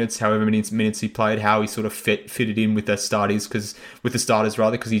 20-odd minutes, however many minutes he played, how he sort of fitted in with the starters, because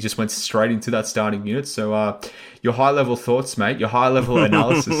he just went straight into that starting unit. So your high-level thoughts, mate, your high-level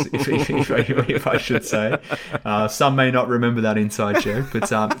analysis, if I should say. Some may not remember that inside joke,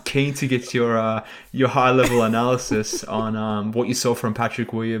 but keen to get your high-level analysis on what you saw from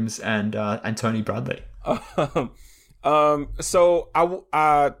Patrick Williams and Tony Bradley. So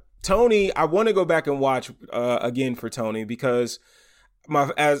Tony, I want to go back and watch again for Tony, because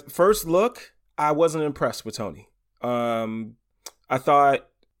as first look, I wasn't impressed with Tony. I thought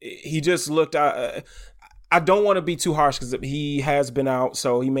he just looked. I don't want to be too harsh because he has been out,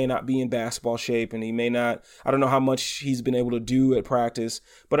 so he may not be in basketball shape, and he may not. I don't know how much he's been able to do at practice,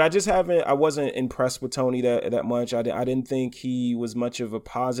 but I wasn't impressed with Tony that much. I didn't think he was much of a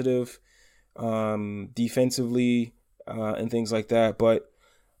positive defensively and things like that. But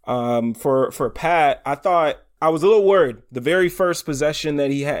for Pat, I thought I was a little worried. The very first possession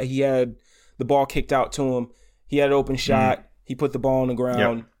that he had the ball kicked out to him. He had an open shot. He put the ball on the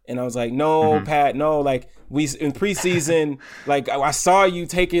ground. Yep. And I was like, no, Pat, no. Like we in preseason, like I saw you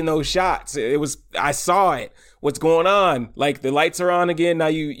taking those shots. I saw it. What's going on? Like the lights are on again. Now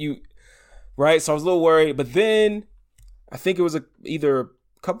you right. So I was a little worried, but then I think it was either a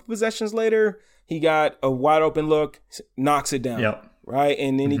couple possessions later, he got a wide open look, knocks it down. Yep. Right.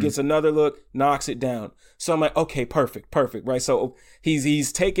 And then he gets another look, knocks it down. So I'm like, okay, perfect. Right. So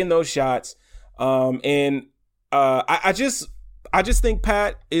he's taking those shots. I just think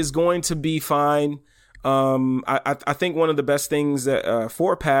Pat is going to be fine. I think one of the best things that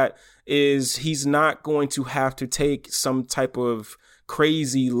for Pat is he's not going to have to take some type of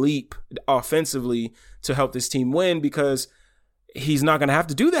crazy leap offensively to help this team win, because he's not going to have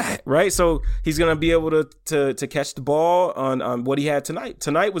to do that, right? So he's going to be able to catch the ball on what he had tonight.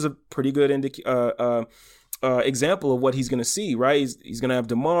 Tonight was a pretty good example of what he's going to see, right? He's going to have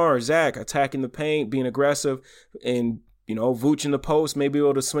DeMar or Zach attacking the paint, being aggressive, and Vooch in the post, maybe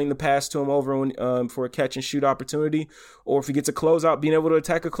able to swing the pass to him over for a catch and shoot opportunity, or if he gets a closeout, being able to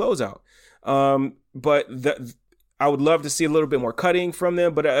attack a closeout. But I would love to see a little bit more cutting from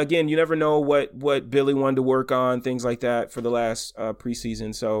them. But again, you never know what Billy wanted to work on, things like that for the last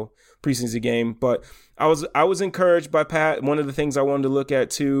preseason game. But I was encouraged by Pat. One of the things I wanted to look at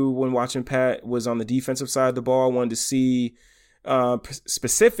too when watching Pat was on the defensive side of the ball. I wanted to see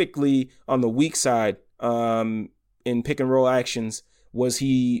specifically on the weak side. In pick and roll actions, was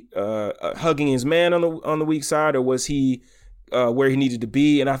he hugging his man on the weak side, or was he where he needed to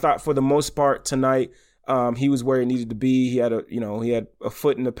be? And I thought for the most part tonight, he was where he needed to be. He had a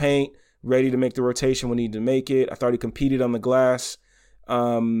foot in the paint, ready to make the rotation when he needed to make it. I thought he competed on the glass.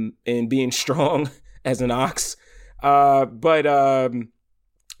 and being strong as an ox. But I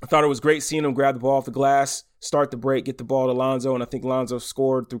thought it was great seeing him grab the ball off the glass, start the break, get the ball to Lonzo, and I think Lonzo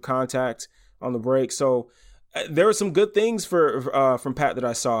scored through contact on the break. So there were some good things from Pat that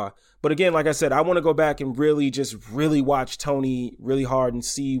I saw. But again, like I said, I want to go back and really watch Tony really hard and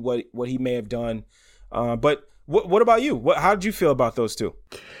see what he may have done. But what about you? How did you feel about those two?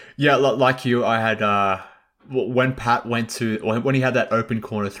 Yeah, like you, I had when Pat when he had that open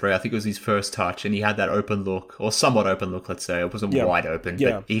corner three, I think it was his first touch, and he had that open look, or somewhat open look, let's say. It wasn't wide open,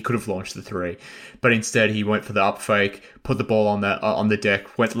 but he could have launched the three. But instead, he went for the up fake, put the ball on the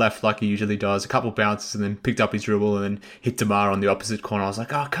deck, went left like he usually does, a couple bounces, and then picked up his dribble and then hit DeMar on the opposite corner. I was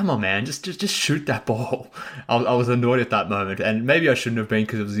like, oh, come on, man, just shoot that ball. I was annoyed at that moment, and maybe I shouldn't have been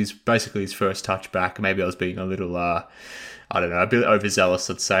because it was basically his first touch back. Maybe I was being a little... I don't know, a bit overzealous,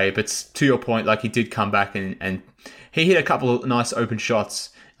 let's say. But to your point, like, he did come back and he hit a couple of nice open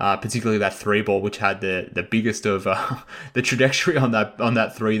shots, particularly that three ball, which had the biggest of the trajectory on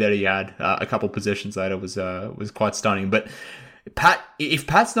that three that he had a couple of possessions later was quite stunning. But if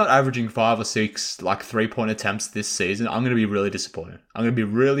Pat's not averaging 5 or 6 like 3-point attempts this season, I'm going to be really disappointed. I'm going to be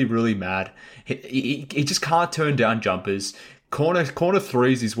really, really mad. He just can't turn down jumpers. Corner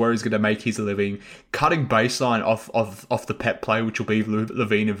threes is where he's going to make his living. Cutting baseline off the pep play, which will be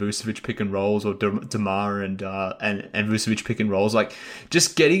Levine and Vucevic pick and rolls, or DeMar and Vucevic pick and rolls. Like,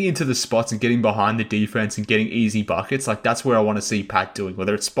 just getting into the spots and getting behind the defense and getting easy buckets. Like, that's where I want to see Pat doing.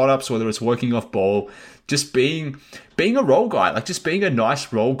 Whether it's spot ups, whether it's working off ball, just being a role guy. Like, just being a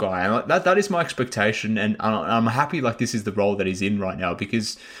nice role guy. And that is my expectation. And I'm happy like this is the role that he's in right now,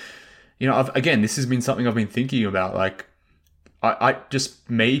 because, you know, this has been something I've been thinking about. Like, I just,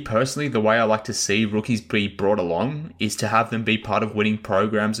 me personally, the way I like to see rookies be brought along is to have them be part of winning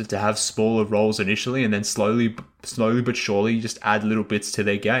programs and to have smaller roles initially, and then slowly but surely just add little bits to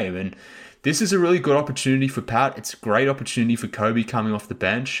their game. And this is a really good opportunity for Pat. It's a great opportunity for Kobe coming off the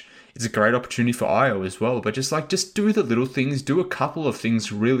bench. It's a great opportunity for Io as well. But just do the little things, do a couple of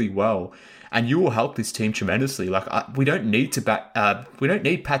things really well, and you will help this team tremendously. Like, we don't need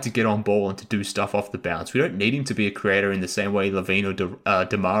Pat to get on ball and to do stuff off the bounce. We don't need him to be a creator in the same way Levine or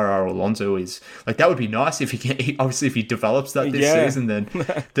DeMar or Alonzo is. Like, that would be nice if if he develops that this season, then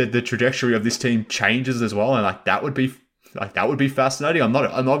the trajectory of this team changes as well, and that would be fascinating. I'm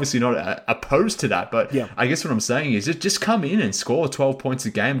obviously not opposed to that, but I guess what I'm saying is just come in and score 12 points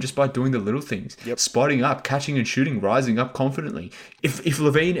a game just by doing the little things, spotting up, catching and shooting, rising up confidently. If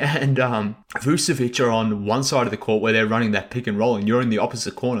Levine and Vucevic are on one side of the court where they're running that pick and roll, and you're in the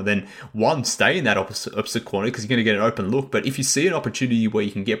opposite corner, then stay in that opposite corner because you're going to get an open look. But if you see an opportunity where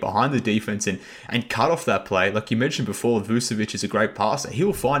you can get behind the defense and cut off that play, like you mentioned before, Vucevic is a great passer. He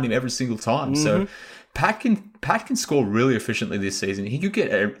will find him every single time. So Pat can score really efficiently this season. He could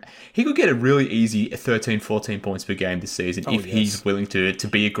get a really easy 13, 14 points per game this season if he's willing to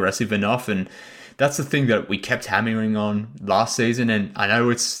be aggressive enough. And that's the thing that we kept hammering on last season. And I know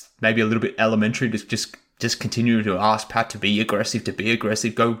it's maybe a little bit elementary to just continue to ask Pat to be aggressive,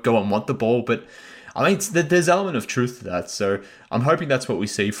 go and want the ball. But I mean, there's an element of truth to that. So I'm hoping that's what we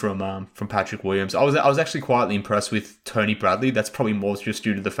see from Patrick Williams. I was actually quietly impressed with Tony Bradley. That's probably more just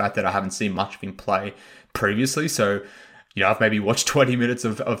due to the fact that I haven't seen much of him play previously. So, you know, I've maybe watched 20 minutes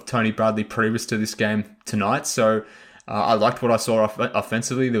of Tony Bradley previous to this game tonight. So I liked what I saw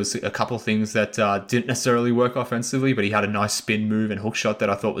offensively. There was a couple of things that didn't necessarily work offensively, but he had a nice spin move and hook shot that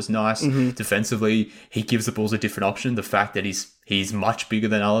I thought was nice. Defensively, he gives the Bulls a different option. The fact that he's much bigger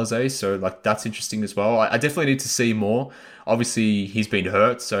than Alizé, so like that's interesting as well. I definitely need to see more. Obviously, he's been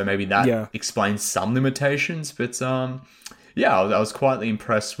hurt, so maybe that explains some limitations. But I was quietly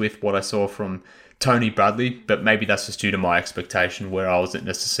impressed with what I saw from Tony Bradley, but maybe that's just due to my expectation where I wasn't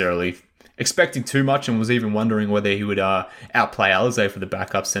necessarily expecting too much and was even wondering whether he would outplay Alizé for the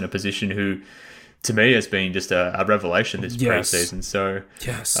backup center position, who to me has been just a revelation this preseason. So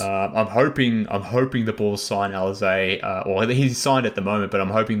I'm hoping the Bulls sign Alizé, or he's signed at the moment, but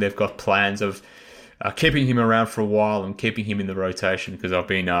I'm hoping they've got plans of keeping him around for a while and keeping him in the rotation, because I've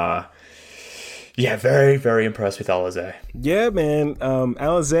been very, very impressed with Alizé. Yeah, man.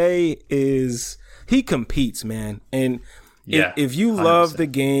 Alizé he competes, man. And if you love 100%. The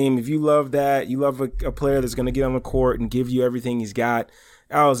game, if you love that, you love a player that's going to get on the court and give you everything he's got,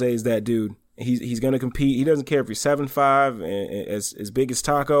 Alizé is that dude. He's going to compete. He doesn't care if you're 7'5", as big as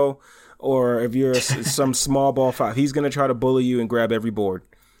Taco, or if you're some small ball 5. He's going to try to bully you and grab every board.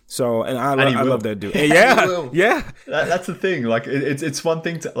 So, and I he will. love that dude. He Yeah, will. yeah. That's the thing. Like, it's one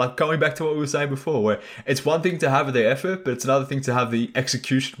thing to, like, going back to what we were saying before, where it's one thing to have the effort, but it's another thing to have the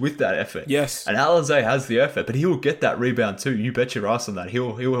execution with that effort. Yes. And Alizé has the effort, but he will get that rebound too. You bet your ass on that. He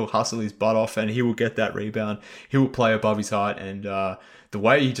will hustle his butt off, and he will get that rebound. He will play above his height, and the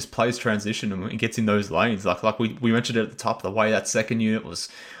way he just plays transition and gets in those lanes, like we mentioned it at the top, the way that second unit was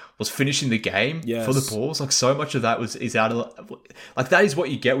finishing the game for the Bulls. Like, so much of that is out of, like, that is what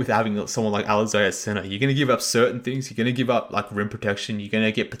you get with having someone like Alizé at center. You're going to give up certain things. You're going to give up, like, rim protection. You're going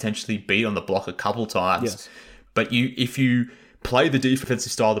to get potentially beat on the block a couple times. Yes. But if you play the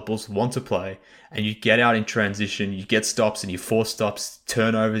defensive style the Bulls want to play, and you get out in transition, you get stops and you force stops,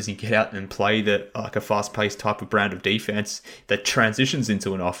 turnovers, you get out and play like a fast-paced type of brand of defense that transitions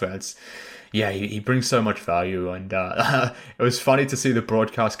into an offense. Yeah, he brings so much value, and it was funny to see the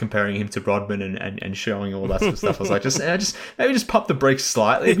broadcast comparing him to Rodman and showing all that sort of stuff. I was like, maybe just pump the brakes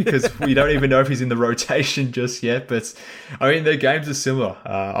slightly, because we don't even know if he's in the rotation just yet. But I mean, their games are similar.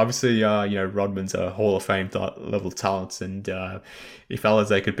 Obviously, Rodman's a Hall of Fame level talent, and if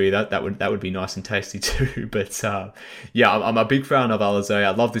Alizé could be that would be nice and tasty too. But yeah, I'm a big fan of Alizé.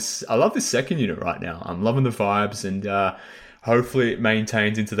 I love this second unit right now. I'm loving the vibes, and hopefully it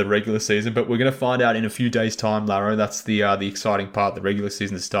maintains into the regular season, but we're going to find out in a few days' time, Laro. That's the exciting part. The regular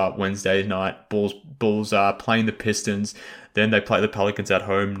season to start Wednesday night. Bulls are playing the Pistons. Then they play the Pelicans at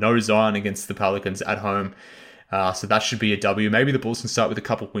home. No Zion against the Pelicans at home. So that should be a W. Maybe the Bulls can start with a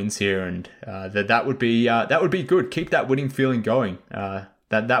couple wins here, and that would be good. Keep that winning feeling going.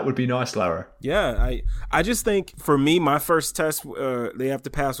 That would be nice, Laro. Yeah, I just think for me, my first test they have to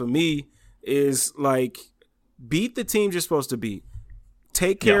pass with me is like, beat the teams you're supposed to beat.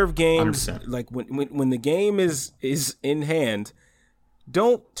 Take care of games. 100%. Like when the game is in hand,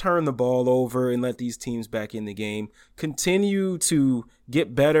 don't turn the ball over and let these teams back in the game. Continue to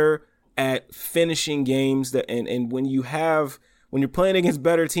get better at finishing games and when you're playing against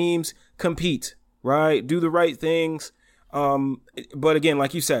better teams, compete, right? Do the right things. But again,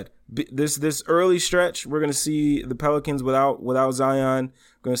 like you said, this early stretch, we're going to see the Pelicans without Zion.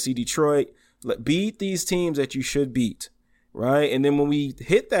 We're going to see Detroit. Beat these teams that you should beat, right? And then when we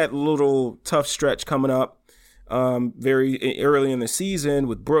hit that little tough stretch coming up very early in the season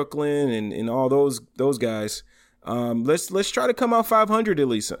with Brooklyn and all those guys, let's try to come out 500 at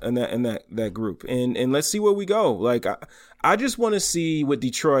least in that group, and let's see where we go. Like, I just want to see with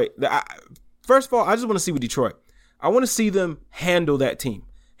Detroit. First of all, I just want to see with Detroit. I want to see them handle that team,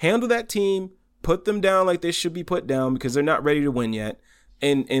 put them down like they should be put down, because they're not ready to win yet.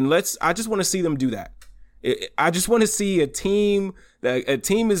 And I just want to see them do that. I just want to see a team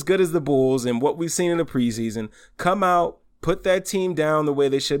as good as the Bulls and what we've seen in the preseason come out, put that team down the way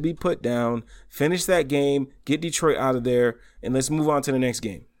they should be put down, finish that game, get Detroit out of there, and let's move on to the next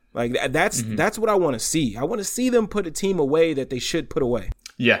game. Like, that's what I want to see. I want to see them put a team away that they should put away.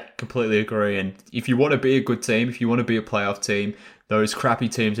 Yeah, completely agree. And if you want to be a good team, if you want to be a playoff team, those crappy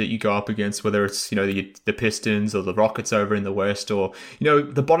teams that you go up against, whether it's, the Pistons or the Rockets over in the West, or,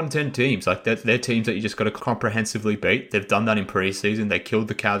 the bottom 10 teams, like they're teams that you just got to comprehensively beat. They've done that in preseason. They killed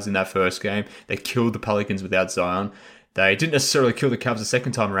the Cavs in that first game. They killed the Pelicans without Zion. They didn't necessarily kill the Cavs the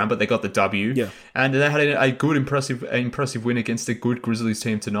second time around, but they got the W. Yeah. And they had a good, impressive win against a good Grizzlies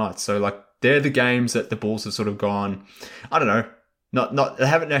team tonight. So, like, they're the games that the Bulls have sort of gone, I don't know, they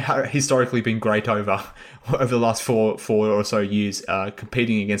haven't historically been great over the last four or so years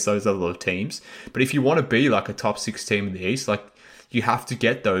competing against those level of teams. But if you want to be like a top 6 team in the East, like, you have to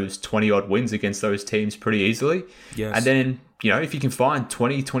get those 20-odd wins against those teams pretty easily. Yes. And then, if you can find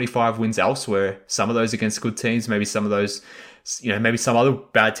 20, 25 wins elsewhere, some of those against good teams, maybe some of those, maybe some other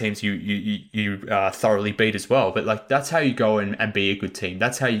bad teams you thoroughly beat as well. But, like, that's how you go and be a good team.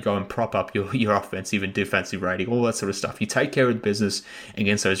 That's how you go and prop up your offensive and defensive rating, all that sort of stuff. You take care of the business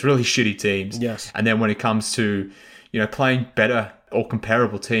against those really shitty teams. Yes. And then when it comes to, playing better or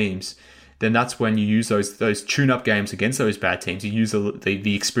comparable teams, then that's when you use those tune-up games against those bad teams. You use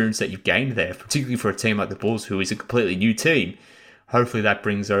the experience that you've gained there, particularly for a team like the Bulls, who is a completely new team. Hopefully that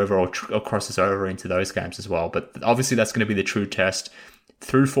brings over or crosses over into those games as well. But obviously that's going to be the true test.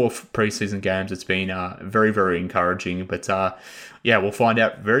 Through 4 preseason games, it's been very, very encouraging. But we'll find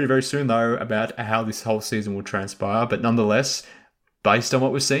out very, very soon, though, about how this whole season will transpire. But nonetheless, based on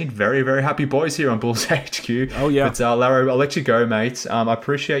what we've seen, very, very happy boys here on Bulls HQ. Oh, yeah. But Laro, I'll let you go, mate. I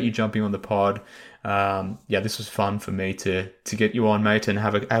appreciate you jumping on the pod. This was fun for me to get you on, mate, and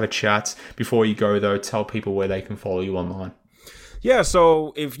have a chat. Before you go, though, tell people where they can follow you online. Yeah,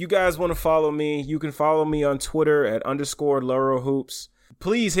 so if you guys want to follow me, you can follow me on Twitter at _LaroHoops.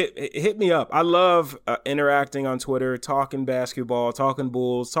 please hit me up. I love interacting on Twitter, talking basketball, talking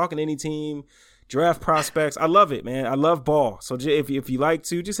Bulls, talking any team, draft prospects. I love it, man. I love ball. So if you like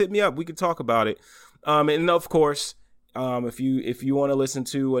to, just hit me up. We can talk about it. And of course, if you want to listen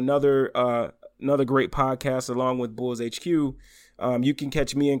to another great podcast along with Bulls HQ, you can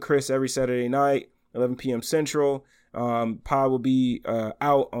catch me and Chris every Saturday night, 11 p.m. Central. Pod will be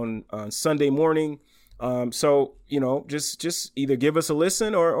out on Sunday morning. So, just either give us a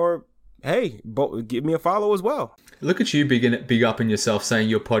listen or hey, give me a follow as well. Look at you big up in yourself saying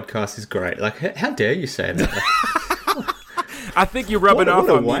your podcast is great. Like, how dare you say that? I think you're rubbing off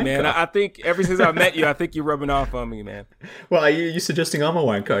on me, man. I think ever since I met you, I think you're rubbing off on me, man. Well, are you suggesting I'm a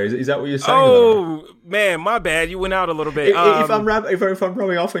wanker? Is that what you're saying? Oh, man, my bad. You went out a little bit. If I'm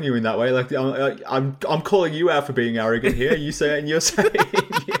rubbing off on you in that way, like I'm calling you out for being arrogant here. You're saying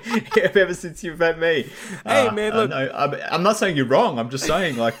ever since you've met me. Hey, man, look. No, I'm not saying you're wrong. I'm just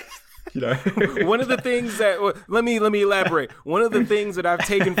saying, like, one of the things that let me elaborate. One of the things that I've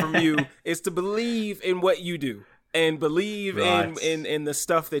taken from you is to believe in what you do. And believe in the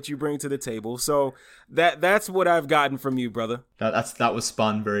stuff that you bring to the table. So that's what I've gotten from you, brother. That was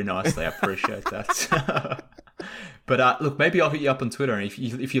spun very nicely. I appreciate that. But look, maybe I'll hit you up on Twitter, and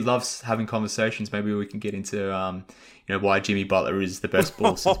if you love having conversations, maybe we can get into why Jimmy Butler is the best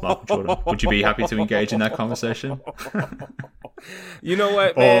Bull since Michael Jordan. Would you be happy to engage in that conversation? You know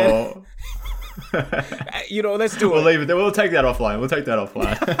what, man? Let's do it. We'll leave it there. We'll take that offline.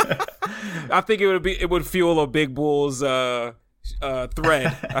 I think it would fuel a Big Bulls thread.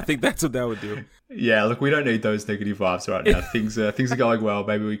 I think that's what that would do. Yeah, look, we don't need those negative vibes right now. Things are going well.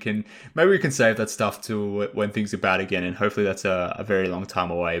 Maybe we can save that stuff to when things are bad again, and hopefully that's a very long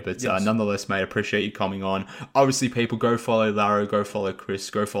time away. But yes. Nonetheless, mate, appreciate you coming on. Obviously, people, go follow Laro, go follow Chris,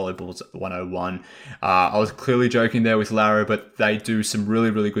 go follow Bulls 101. I was clearly joking there with Laro, but they do some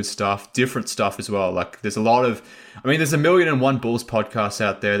really, really good stuff, different stuff as well. Like there's a lot of, there's 1,000,001 Bulls podcasts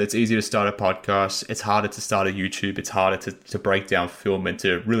out there. That's easier to start a podcast. It's harder to start a YouTube. It's harder to break down film and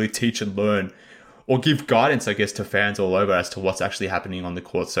to really teach and learn, or give guidance, I guess, to fans all over as to what's actually happening on the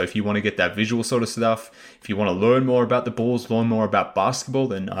court. So if you want to get that visual sort of stuff, if you want to learn more about the Bulls, learn more about basketball,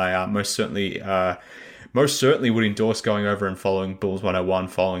 then I most certainly would endorse going over and following Bulls 101,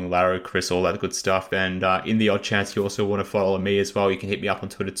 following Laro, Chris, all that good stuff. And in the odd chance you also want to follow me as well, you can hit me up on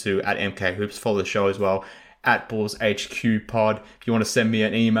Twitter too, at MKHoops. Follow the show as well, at Bulls HQ Pod. If you want to send me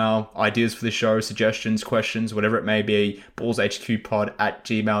an email, ideas for the show, suggestions, questions, whatever it may be,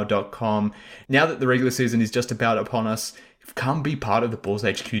 bullshqpod@gmail.com. Now that the regular season is just about upon us, come be part of the Bulls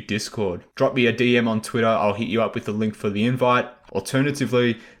HQ Discord. Drop me a DM on Twitter. I'll hit you up with the link for the invite.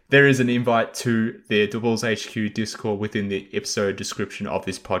 Alternatively, there is an invite to the Bulls HQ Discord within the episode description of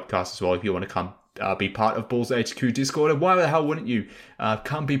this podcast as well, if you want to come be part of Bulls HQ Discord. And why the hell wouldn't you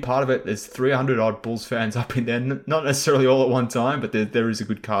come be part of it? There's 300 odd Bulls fans up in there, not necessarily all at one time, but there is a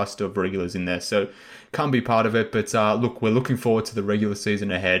good cast of regulars in there, so come be part of it. But look, we're looking forward to the regular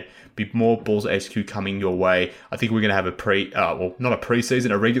season ahead. Be more Bulls HQ coming your way. I think we're going to have a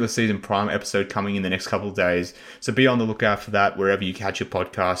regular season prime episode coming in the next couple of days, so be on the lookout for that wherever you catch your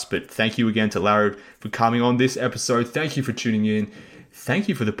podcast. But thank you again to Laro for coming on this episode. Thank you for tuning in. Thank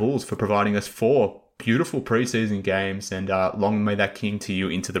you for the Bulls for providing us 4 beautiful preseason games, and long may that continue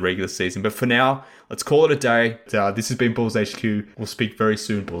into the regular season. But for now, let's call it a day. This has been Bulls HQ. We'll speak very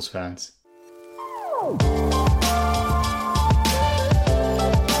soon, Bulls fans.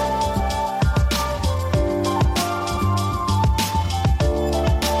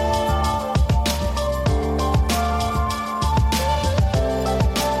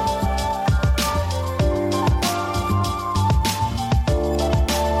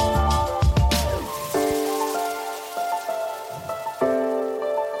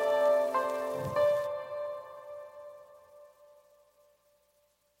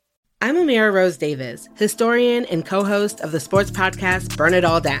 I'm Amira Rose Davis, historian and co-host of the sports podcast Burn It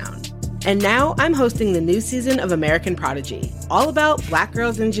All Down. And now I'm hosting the new season of American Prodigy, all about Black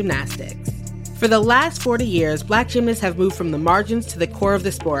girls in gymnastics. For the last 40 years, Black gymnasts have moved from the margins to the core of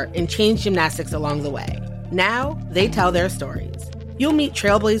the sport and changed gymnastics along the way. Now, they tell their stories. You'll meet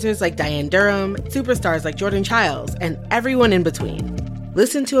trailblazers like Diane Durham, superstars like Jordan Childs, and everyone in between.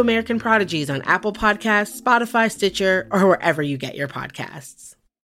 Listen to American Prodigies on Apple Podcasts, Spotify, Stitcher, or wherever you get your podcasts.